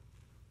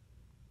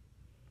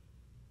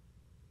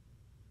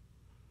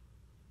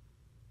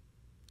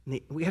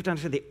 We have to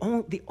understand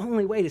the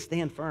only way to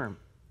stand firm,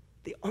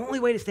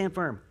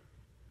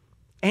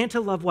 and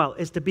to love well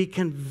is to be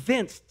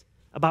convinced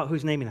about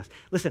who's naming us.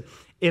 Listen,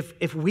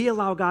 if we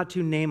allow God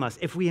to name us,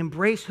 if we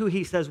embrace who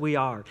he says we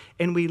are,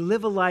 and we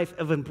live a life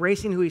of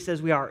embracing who he says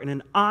we are in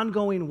an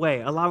ongoing way,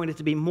 allowing it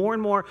to be more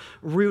and more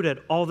rooted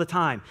all the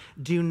time,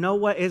 do you know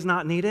what is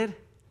not needed?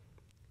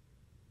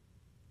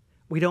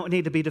 We don't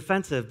need to be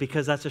defensive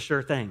because that's a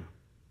sure thing.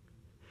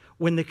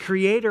 When the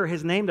Creator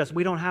has named us,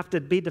 we don't have to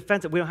be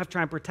defensive. We don't have to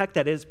try and protect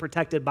that. It is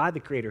protected by the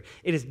Creator.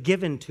 It is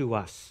given to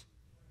us.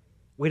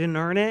 We didn't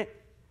earn it.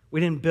 We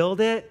didn't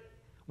build it.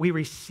 We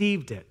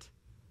received it.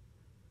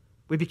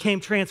 We became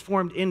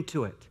transformed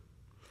into it.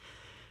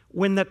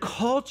 When the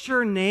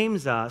culture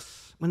names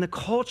us,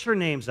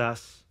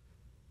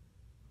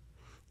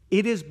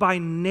 it is by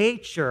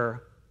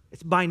nature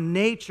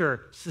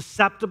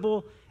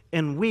susceptible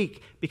and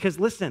weak. Because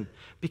listen,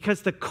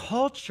 because the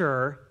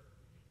culture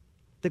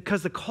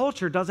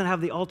doesn't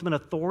have the ultimate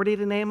authority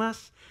to name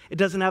us. It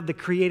doesn't have the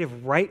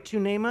creative right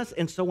to name us.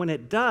 And so when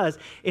it does,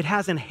 it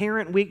has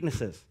inherent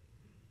weaknesses.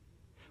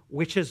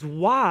 Which is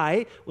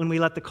why when we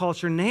let the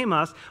culture name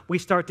us, we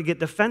start to get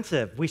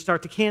defensive. We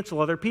start to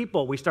cancel other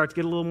people. We start to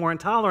get a little more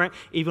intolerant,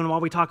 even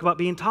while we talk about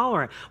being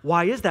tolerant.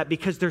 Why is that?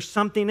 Because there's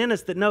something in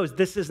us that knows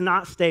this is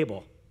not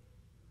stable.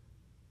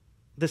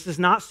 This is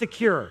not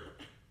secure.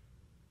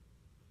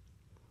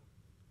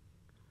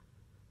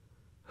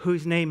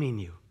 Who's naming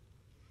you?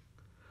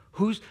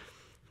 Who's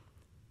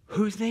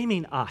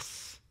naming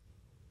us?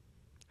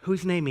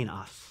 Who's naming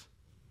us?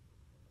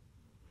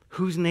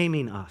 Who's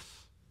naming us?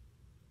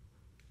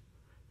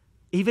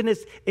 Even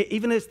as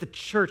the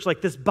church,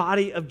 like this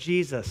body of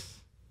Jesus,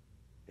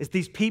 is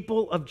these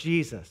people of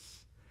Jesus,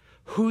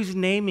 who's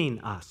naming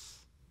us?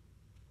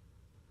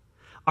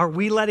 Are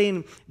we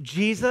letting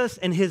Jesus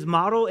and his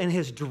model and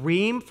his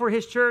dream for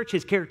his church,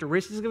 his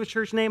characteristics of his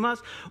church name us?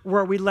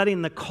 Or are we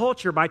letting the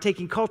culture, by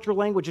taking cultural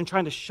language and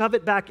trying to shove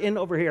it back in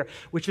over here,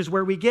 which is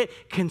where we get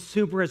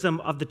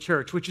consumerism of the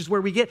church, which is where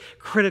we get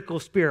critical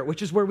spirit,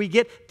 which is where we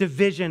get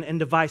division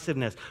and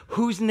divisiveness?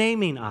 Who's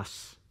naming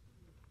us?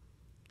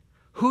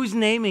 Who's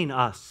naming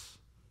us?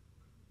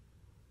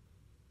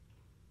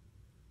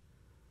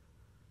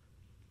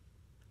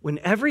 When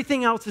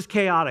everything else is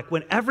chaotic,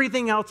 when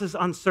everything else is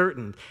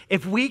uncertain,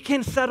 if we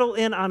can settle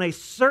in on a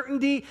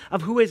certainty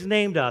of who has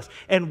named us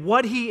and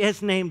what he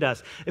has named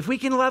us, if we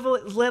can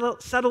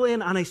settle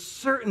in on a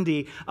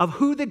certainty of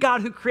who the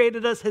God who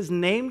created us has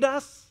named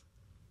us,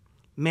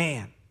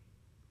 man,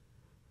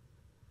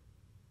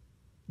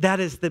 that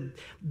is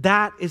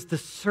the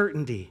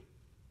certainty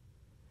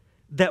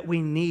that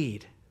we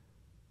need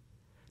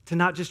to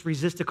not just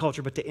resist a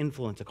culture, but to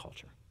influence a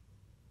culture.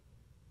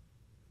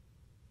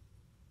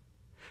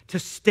 To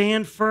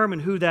stand firm in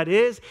who that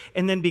is,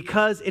 and then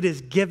because it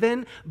is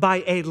given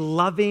by a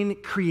loving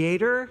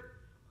Creator,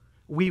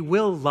 we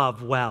will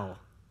love well.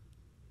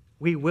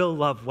 We will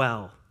love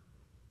well.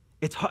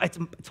 It's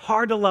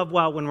hard to love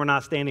well when we're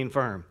not standing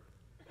firm.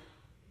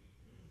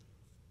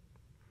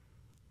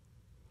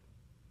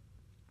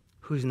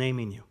 Who's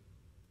naming you?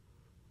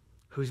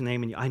 Who's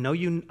naming you? I know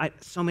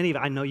so many of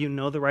you, I know you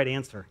know the right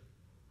answer.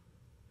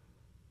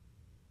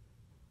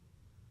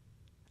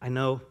 I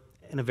know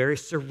in a very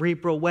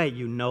cerebral way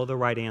you know the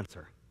right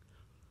answer.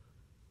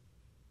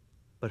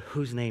 But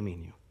who's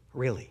naming you?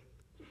 Really?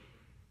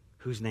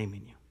 Who's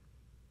naming you?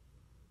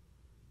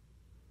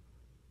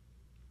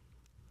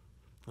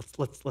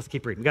 Let's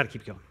keep reading. We got to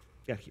keep going.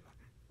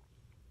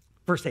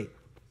 Verse 8.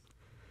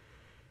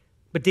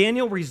 But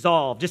Daniel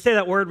resolved. Just say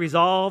that word,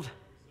 resolved.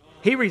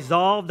 He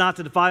resolved not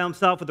to defile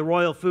himself with the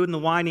royal food and the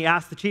wine. He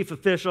asked the chief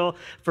official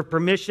for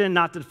permission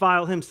not to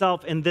defile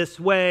himself in this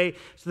way.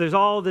 So there's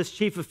all this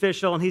chief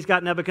official, and he's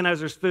got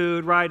Nebuchadnezzar's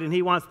food, right? And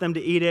he wants them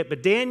to eat it.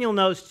 But Daniel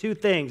knows two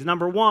things.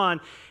 Number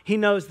one, he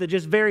knows that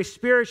just very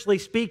spiritually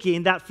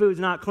speaking, that food's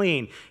not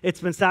clean. It's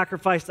been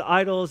sacrificed to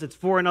idols. It's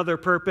for another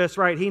purpose,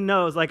 right? He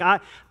knows, like, I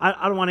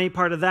don't want any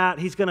part of that.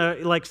 He's going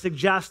to, like,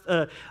 suggest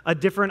a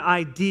different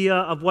idea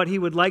of what he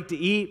would like to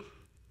eat.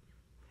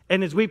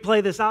 And as we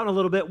play this out a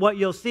little bit, what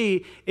you'll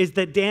see is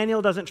that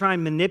Daniel doesn't try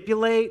and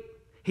manipulate.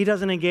 He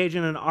doesn't engage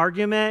in an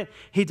argument.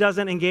 He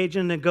doesn't engage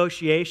in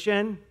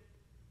negotiation.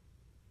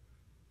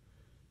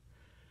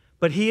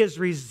 But he is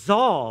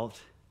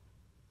resolved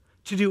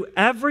to do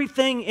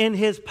everything in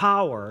his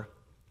power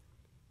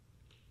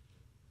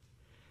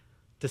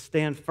to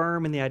stand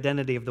firm in the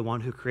identity of the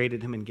one who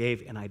created him and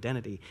gave an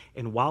identity.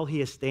 And while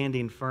he is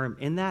standing firm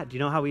in that, do you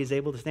know how he is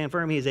able to stand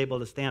firm? He is able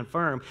to stand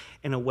firm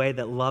in a way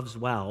that loves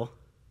well,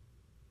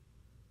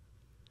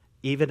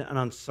 even in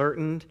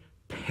uncertain,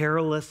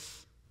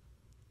 perilous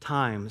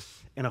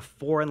times in a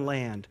foreign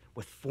land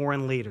with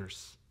foreign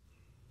leaders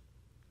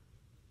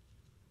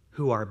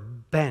who are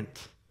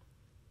bent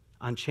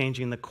on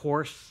changing the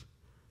course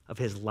of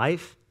his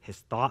life, his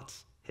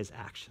thoughts, his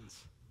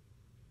actions.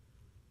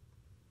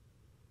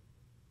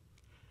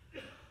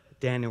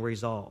 Daniel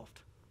resolved.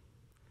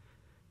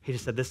 He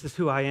just said, this is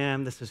who I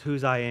am, this is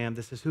whose I am,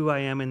 this is who I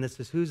am, and this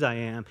is whose I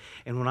am.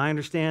 And when I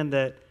understand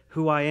that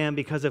who I am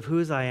because of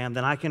whose I am,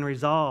 then I can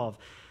resolve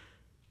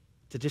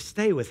to just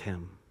stay with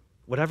him,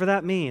 whatever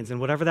that means and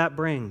whatever that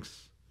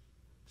brings.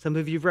 Some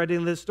of you have read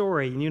into this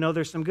story and you know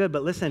there's some good,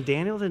 but listen,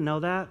 Daniel didn't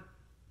know that.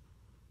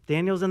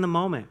 Daniel's in the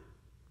moment.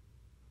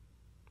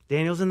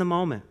 Daniel's in the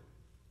moment.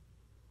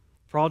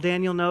 For all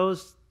Daniel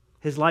knows,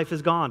 his life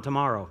is gone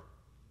tomorrow.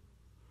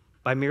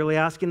 By merely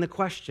asking the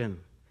question,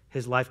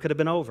 his life could have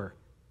been over.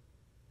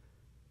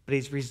 But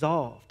he's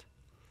resolved.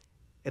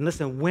 And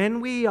listen,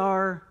 when we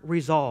are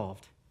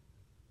resolved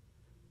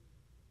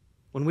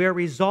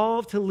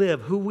to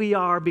live who we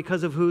are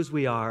because of whose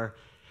we are,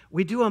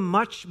 we do a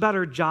much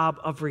better job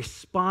of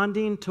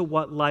responding to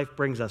what life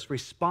brings us,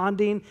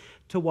 responding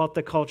to what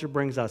the culture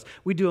brings us.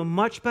 We do a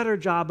much better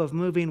job of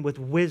moving with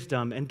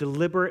wisdom and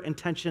deliberate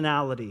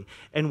intentionality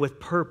and with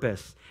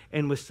purpose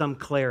and with some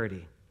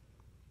clarity.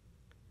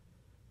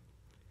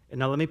 And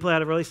now let me play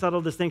out a really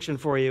subtle distinction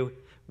for you.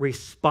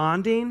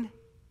 Responding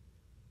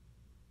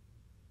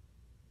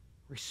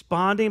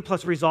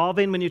plus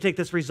resolving, when you take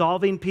this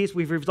resolving piece,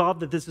 we've resolved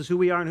that this is who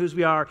we are and whose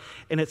we are,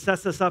 and it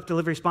sets us up to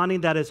live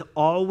responding, that is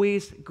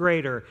always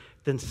greater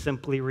than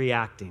simply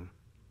reacting.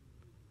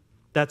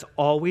 That's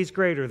always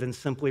greater than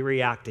simply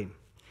reacting.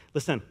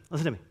 Listen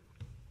to me.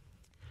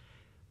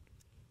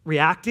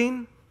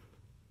 Reacting,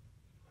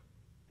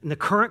 in the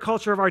current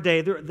culture of our day,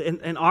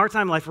 in our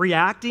time life,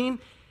 reacting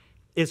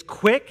is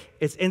quick,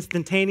 it's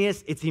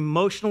instantaneous, it's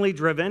emotionally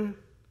driven,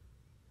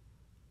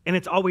 and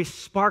it's always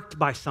sparked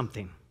by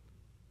something.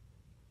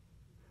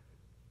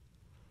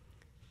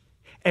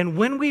 And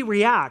when we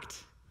react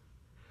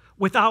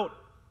without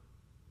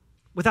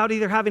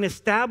either having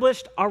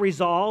established our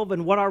resolve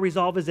and what our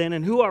resolve is in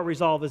and who our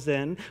resolve is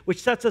in,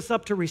 which sets us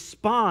up to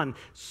respond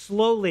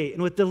slowly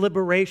and with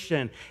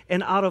deliberation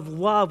and out of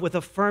love with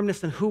a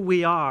firmness in who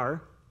we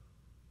are,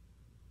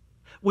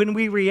 when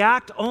we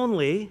react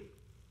only,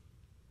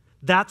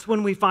 that's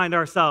when we find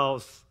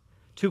ourselves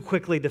too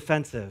quickly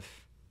defensive,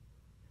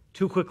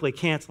 too quickly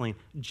canceling,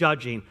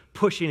 judging,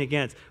 pushing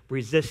against,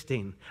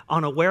 resisting,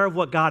 unaware of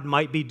what God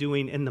might be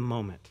doing in the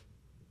moment.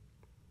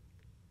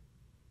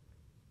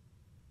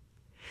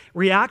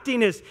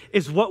 Reacting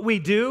is what we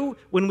do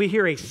when we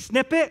hear a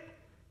snippet,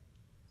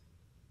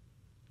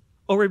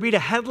 or we read a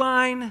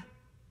headline,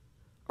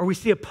 or we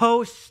see a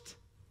post,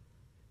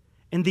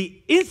 and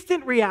the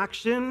instant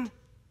reaction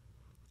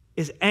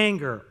is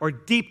anger, or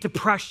deep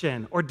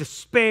depression, or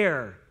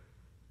despair,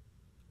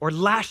 or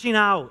lashing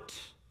out,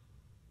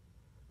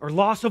 or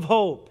loss of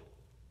hope.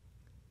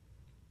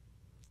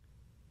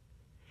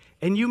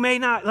 And you may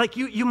not,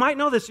 you might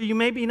know this, or you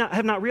maybe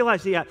have not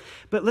realized it yet,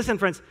 but listen,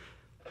 friends,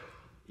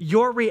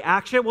 your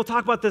reaction, we'll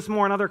talk about this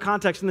more in other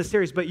contexts in this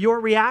series, but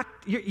your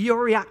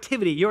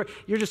reactivity, your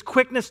just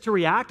quickness to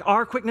react,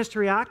 our quickness to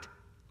react,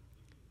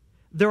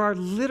 there are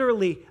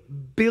literally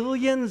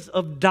billions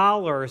of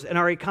dollars in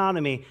our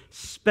economy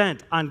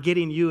spent on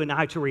getting you and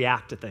I to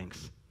react to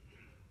things.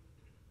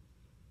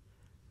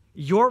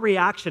 Your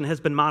reaction has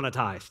been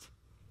monetized.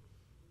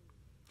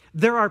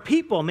 There are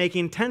people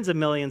making tens of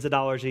millions of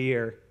dollars a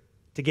year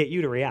to get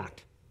you to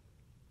react.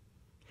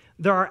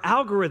 There are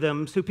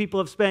algorithms who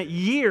people have spent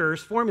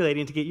years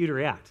formulating to get you to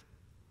react.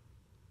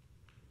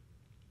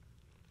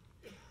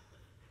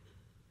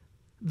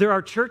 There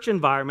are church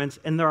environments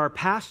and there are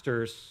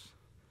pastors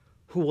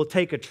who will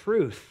take a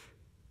truth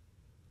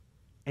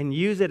and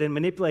use it and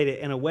manipulate it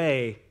in a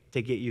way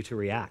to get you to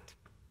react.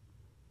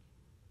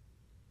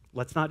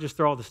 Let's not just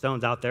throw all the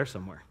stones out there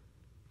somewhere.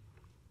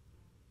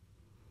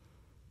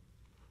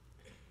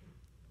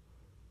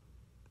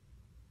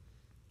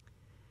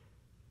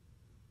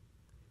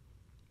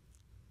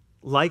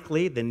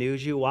 Likely, the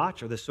news you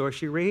watch or the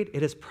source you read,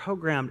 it is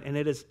programmed and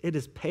it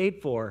is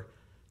paid for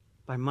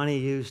by money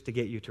used to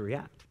get you to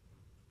react,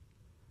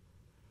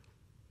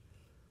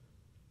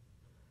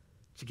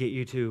 to get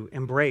you to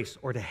embrace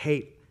or to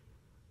hate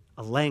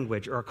a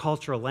language or a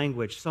cultural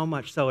language so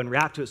much so and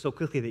react to it so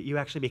quickly that you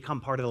actually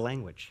become part of the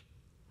language.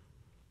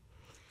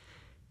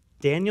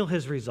 Daniel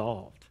has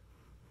resolved,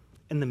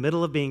 in the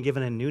middle of being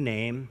given a new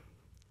name,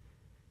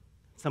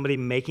 somebody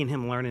making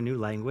him learn a new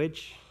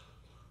language,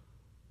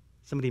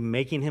 somebody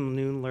making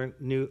him learn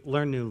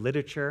new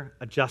literature,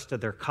 adjust to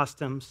their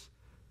customs,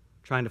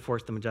 trying to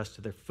force them to adjust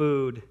to their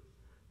food.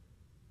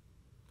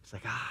 It's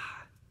like,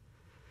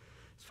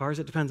 as far as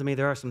it depends on me,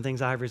 there are some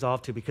things I've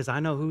resolved to because I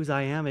know whose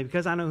I am, and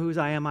because I know whose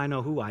I am, I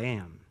know who I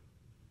am.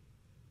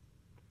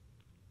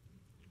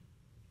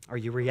 Are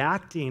you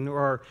reacting,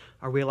 or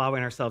are we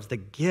allowing ourselves the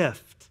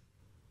gift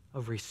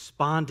of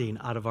responding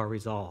out of our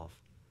resolve?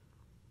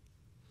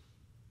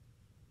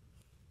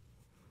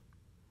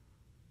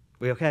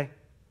 We okay?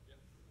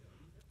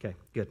 Okay,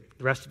 good.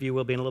 The rest of you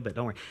will be in a little bit,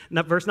 don't worry.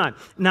 Now, verse 9.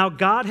 Now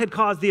God had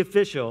caused the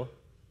official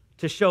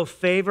to show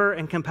favor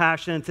and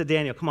compassion to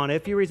Daniel. Come on,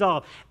 if you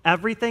resolve,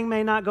 everything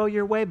may not go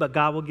your way, but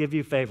God will give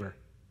you favor.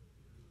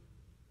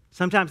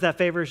 Sometimes that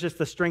favor is just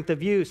the strength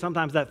of you.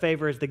 Sometimes that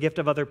favor is the gift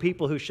of other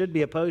people who should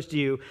be opposed to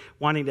you,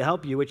 wanting to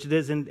help you, which it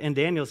is in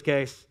Daniel's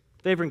case.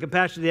 Favor and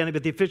compassion to Daniel.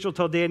 But the official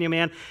told Daniel,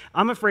 man,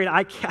 I'm afraid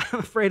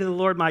of the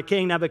Lord, my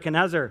king,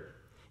 Nebuchadnezzar.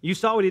 You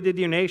saw what he did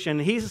to your nation.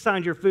 He's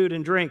assigned your food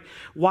and drink.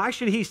 Why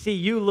should he see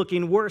you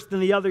looking worse than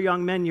the other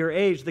young men your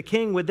age? The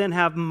king would then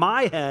have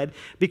my head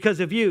because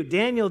of you.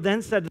 Daniel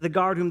then said to the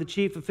guard whom the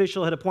chief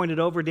official had appointed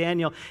over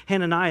Daniel,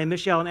 Hananiah,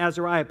 Mishael, and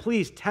Azariah,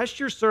 please test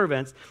your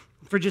servants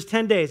for just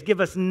 10 days. Give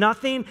us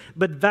nothing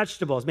but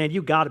vegetables. Man,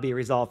 you got to be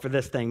resolved for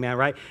this thing, man,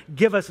 right?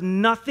 Give us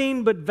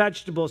nothing but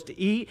vegetables to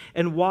eat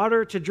and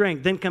water to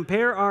drink. Then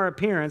compare our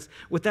appearance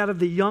with that of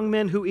the young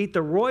men who eat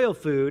the royal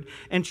food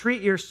and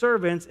treat your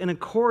servants in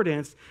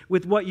accordance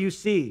with what you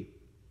see.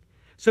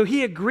 So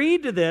he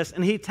agreed to this,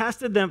 and he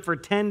tested them for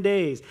 10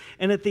 days.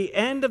 And at the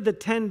end of the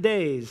 10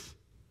 days,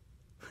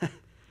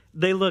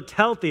 they looked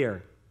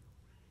healthier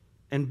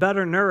and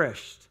better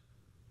nourished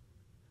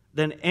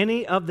than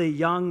any of the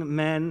young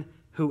men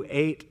who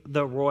ate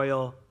the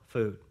royal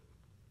food.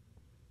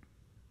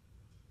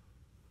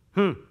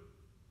 It's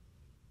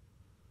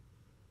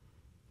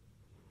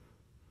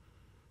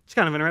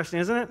kind of interesting,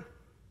 isn't it?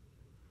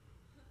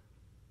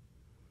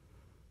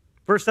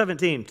 Verse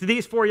 17, to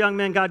these 4 young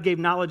men, God gave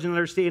knowledge and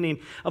understanding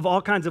of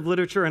all kinds of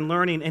literature and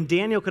learning, and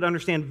Daniel could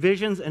understand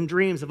visions and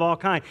dreams of all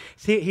kinds.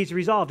 See, he's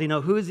resolved. He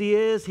knows who he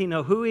is, he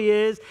knows who he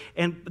is,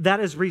 and that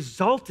is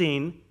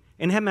resulting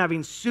in him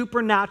having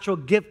supernatural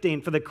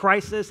gifting for the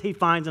crisis he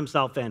finds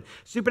himself in.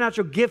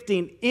 Supernatural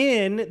gifting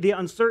in the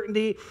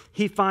uncertainty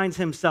he finds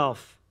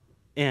himself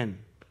in.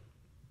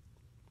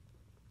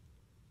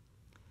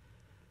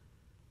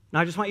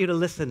 Now, I just want you to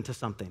listen to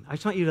something. I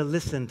just want you to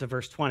listen to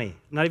verse 20. I'm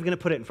not even going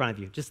to put it in front of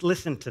you. Just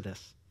listen to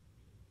this.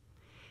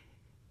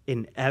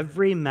 In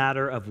every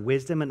matter of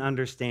wisdom and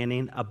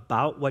understanding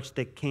about which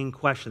the king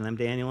questioned them,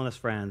 Daniel and his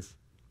friends,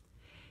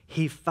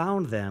 he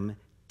found them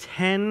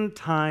 10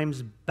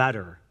 times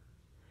better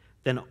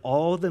than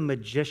all the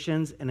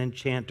magicians and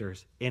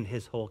enchanters in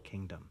his whole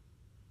kingdom.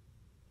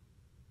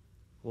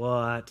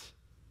 What?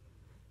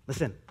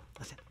 Listen.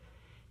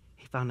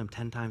 He found them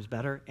 10 times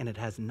better, and it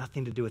has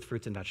nothing to do with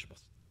fruits and vegetables.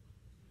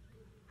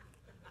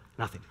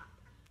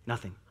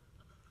 Nothing.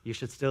 You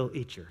should still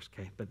eat yours,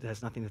 okay? But it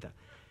has nothing to do with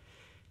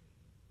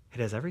that.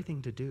 It has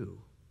everything to do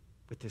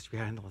with this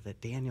reality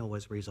that Daniel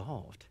was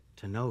resolved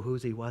to know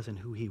whose he was and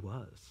who he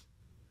was.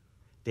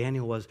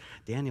 Daniel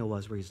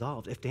was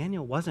resolved. If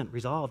Daniel wasn't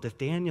resolved, if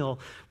Daniel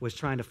was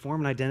trying to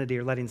form an identity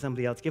or letting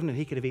somebody else give him,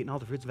 he could have eaten all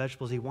the fruits and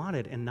vegetables he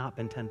wanted and not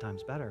been 10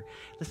 times better.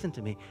 Listen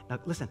to me. Now,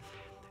 listen.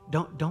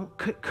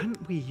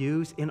 Couldn't we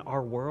use in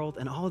our world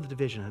and all the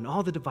division and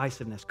all the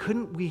divisiveness,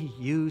 couldn't we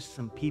use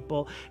some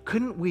people?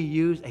 Couldn't we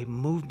use a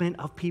movement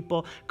of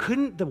people?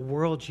 Couldn't the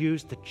world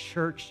use the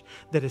church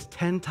that is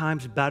 10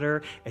 times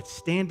better at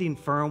standing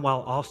firm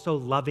while also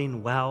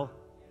loving well?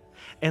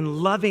 And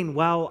loving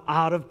well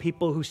out of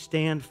people who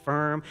stand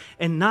firm,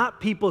 and not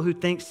people who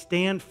think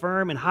stand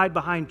firm and hide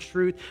behind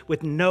truth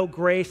with no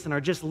grace and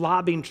are just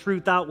lobbing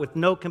truth out with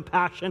no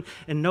compassion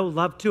and no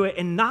love to it,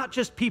 and not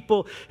just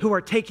people who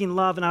are taking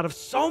love and out of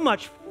so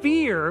much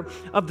fear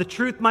of the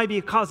truth might be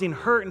causing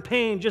hurt and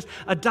pain, just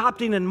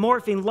adopting and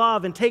morphing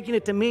love and taking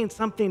it to mean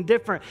something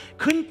different.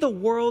 Couldn't the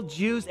world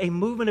use a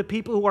movement of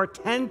people who are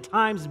 10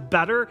 times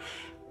better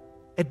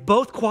at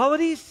both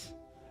qualities?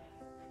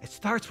 It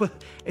starts with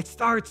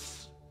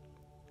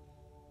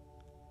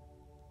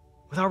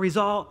our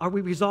resolve. Are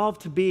we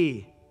resolved to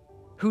be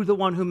who the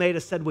one who made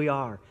us said we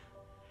are?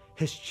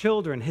 His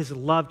children, his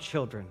loved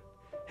children,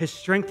 his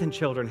strengthened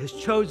children, his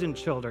chosen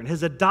children,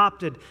 his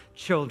adopted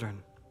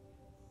children.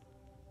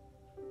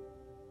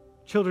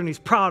 Children he's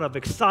proud of,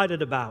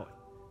 excited about,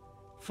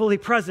 fully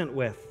present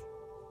with.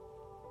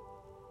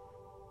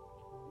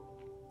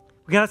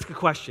 We got to ask a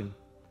question.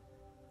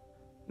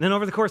 And then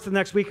over the course of the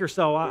next week or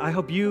so, I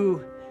hope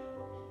you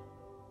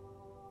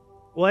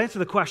We'll answer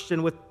the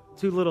question with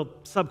two little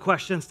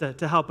sub-questions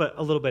to help it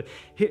a little bit.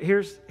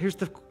 Here's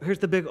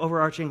the big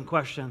overarching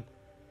question.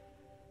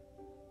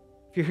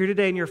 If you're here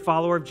today and you're a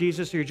follower of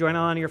Jesus, or you're joining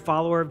on and you're a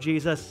follower of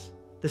Jesus,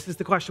 this is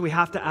the question we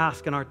have to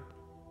ask in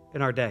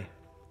our day.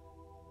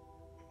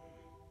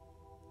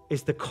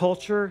 Is the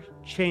culture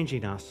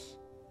changing us,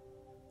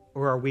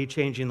 or are we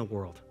changing the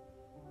world?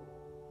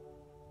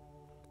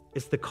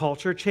 Is the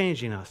culture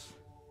changing us,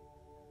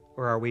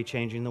 or are we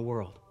changing the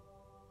world?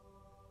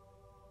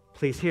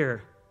 Please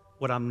hear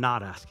what I'm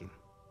not asking.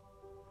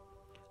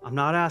 I'm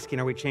not asking,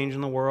 are we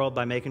changing the world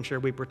by making sure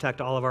we protect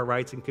all of our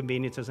rights and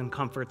conveniences and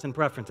comforts and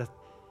preferences?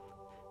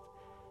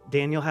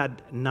 Daniel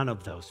had none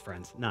of those,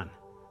 friends. None.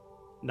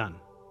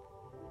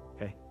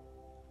 Okay?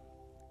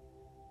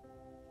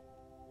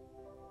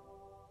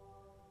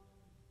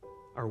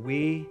 Are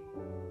we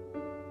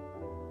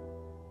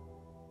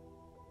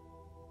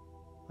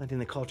letting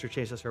the culture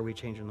change us, or are we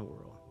changing the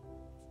world?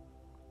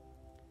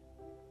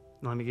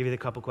 Now, let me give you the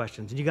couple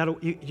questions. You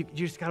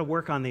just got to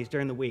work on these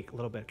during the week a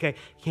little bit, okay?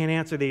 You can't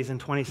answer these in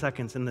 20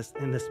 seconds in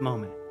this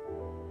moment.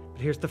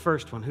 But here's the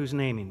first one. Who's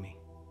naming me?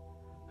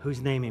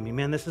 Who's naming me?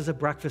 Man, this is a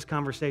breakfast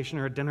conversation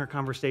or a dinner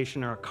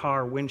conversation or a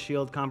car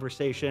windshield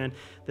conversation.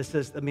 This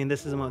is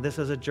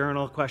a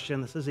journal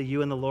question. This is a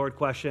you and the Lord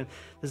question.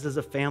 This is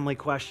a family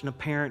question, a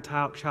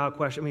parent-child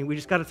question. I mean, we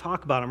just got to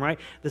talk about them, right?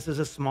 This is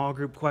a small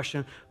group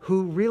question.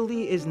 Who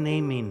really is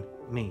naming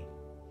me?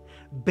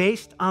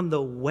 Based on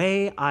the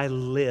way I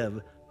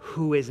live,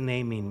 who is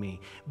naming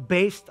me?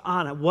 Based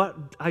on what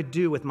I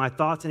do with my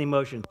thoughts and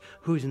emotions,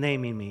 who's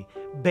naming me?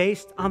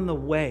 Based on the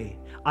way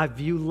I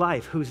view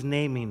life, who's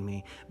naming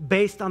me?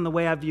 Based on the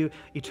way I view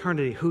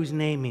eternity, who's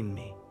naming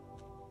me?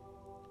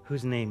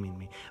 Who's naming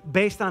me?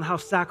 Based on how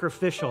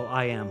sacrificial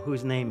I am,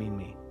 who's naming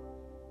me?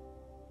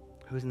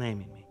 Who's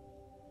naming me?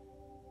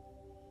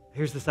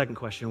 Here's the second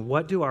question.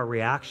 What do our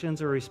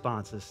reactions or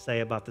responses say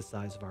about the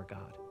size of our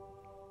God?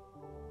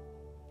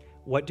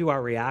 What do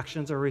our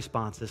reactions or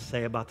responses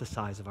say about the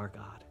size of our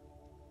God?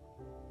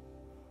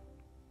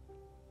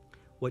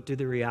 What do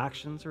the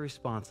reactions or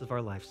responses of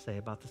our life say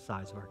about the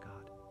size of our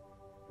God?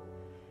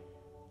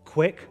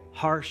 Quick,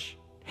 harsh,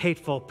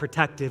 hateful,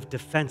 protective,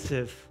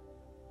 defensive,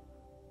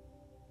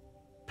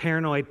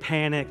 paranoid,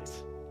 panicked,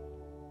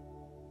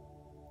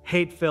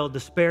 hate-filled,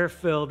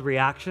 despair-filled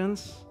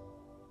reactions.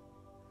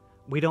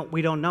 We don't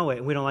know it,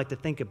 and we don't like to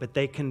think it, but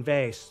they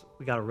convey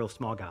we got a real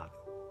small God.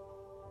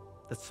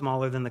 That's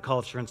smaller than the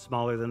culture and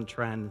smaller than the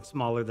trend and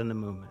smaller than the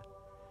movement.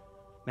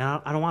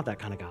 Man, I don't want that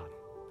kind of God.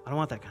 I don't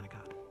want that kind of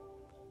God.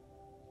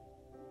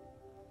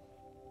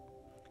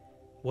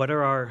 What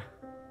are our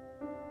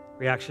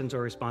reactions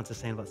or responses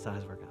saying about the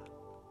size of our God?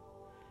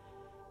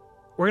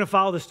 We're going to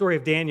follow the story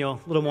of Daniel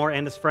a little more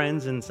and his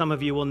friends, and some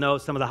of you will know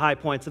some of the high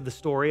points of the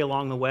story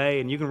along the way,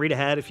 and you can read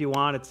ahead if you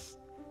want.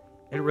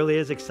 It really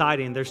is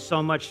exciting. There's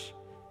so much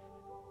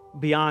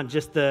beyond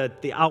just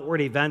the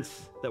outward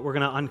events that we're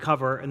going to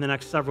uncover in the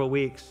next several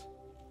weeks.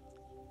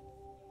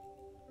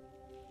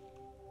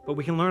 But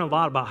we can learn a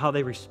lot about how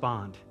they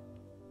respond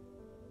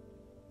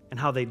and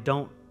how they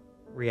don't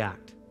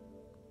react.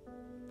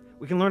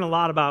 We can learn a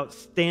lot about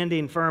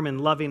standing firm and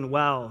loving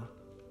well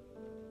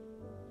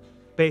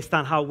based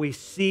on how we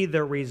see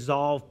their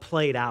resolve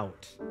played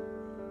out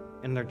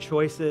in their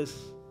choices,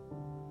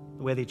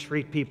 the way they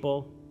treat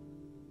people,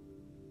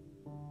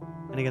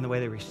 and again, the way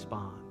they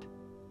respond,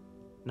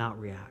 not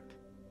react.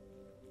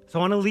 So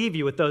I want to leave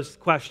you with those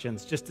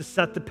questions just to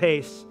set the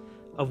pace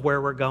of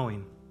where we're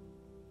going.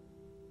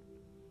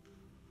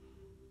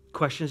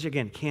 Questions,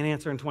 again, can't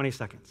answer in 20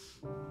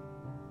 seconds.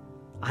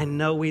 I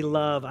know we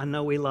love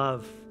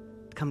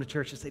to come to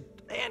church and say,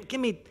 man, give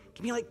me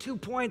like 2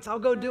 points. I'll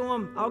go do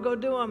them.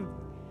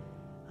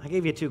 I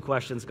gave you 2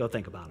 questions. Go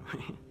think about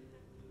them.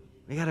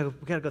 We gotta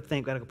go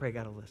think. We gotta go pray.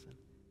 Gotta listen.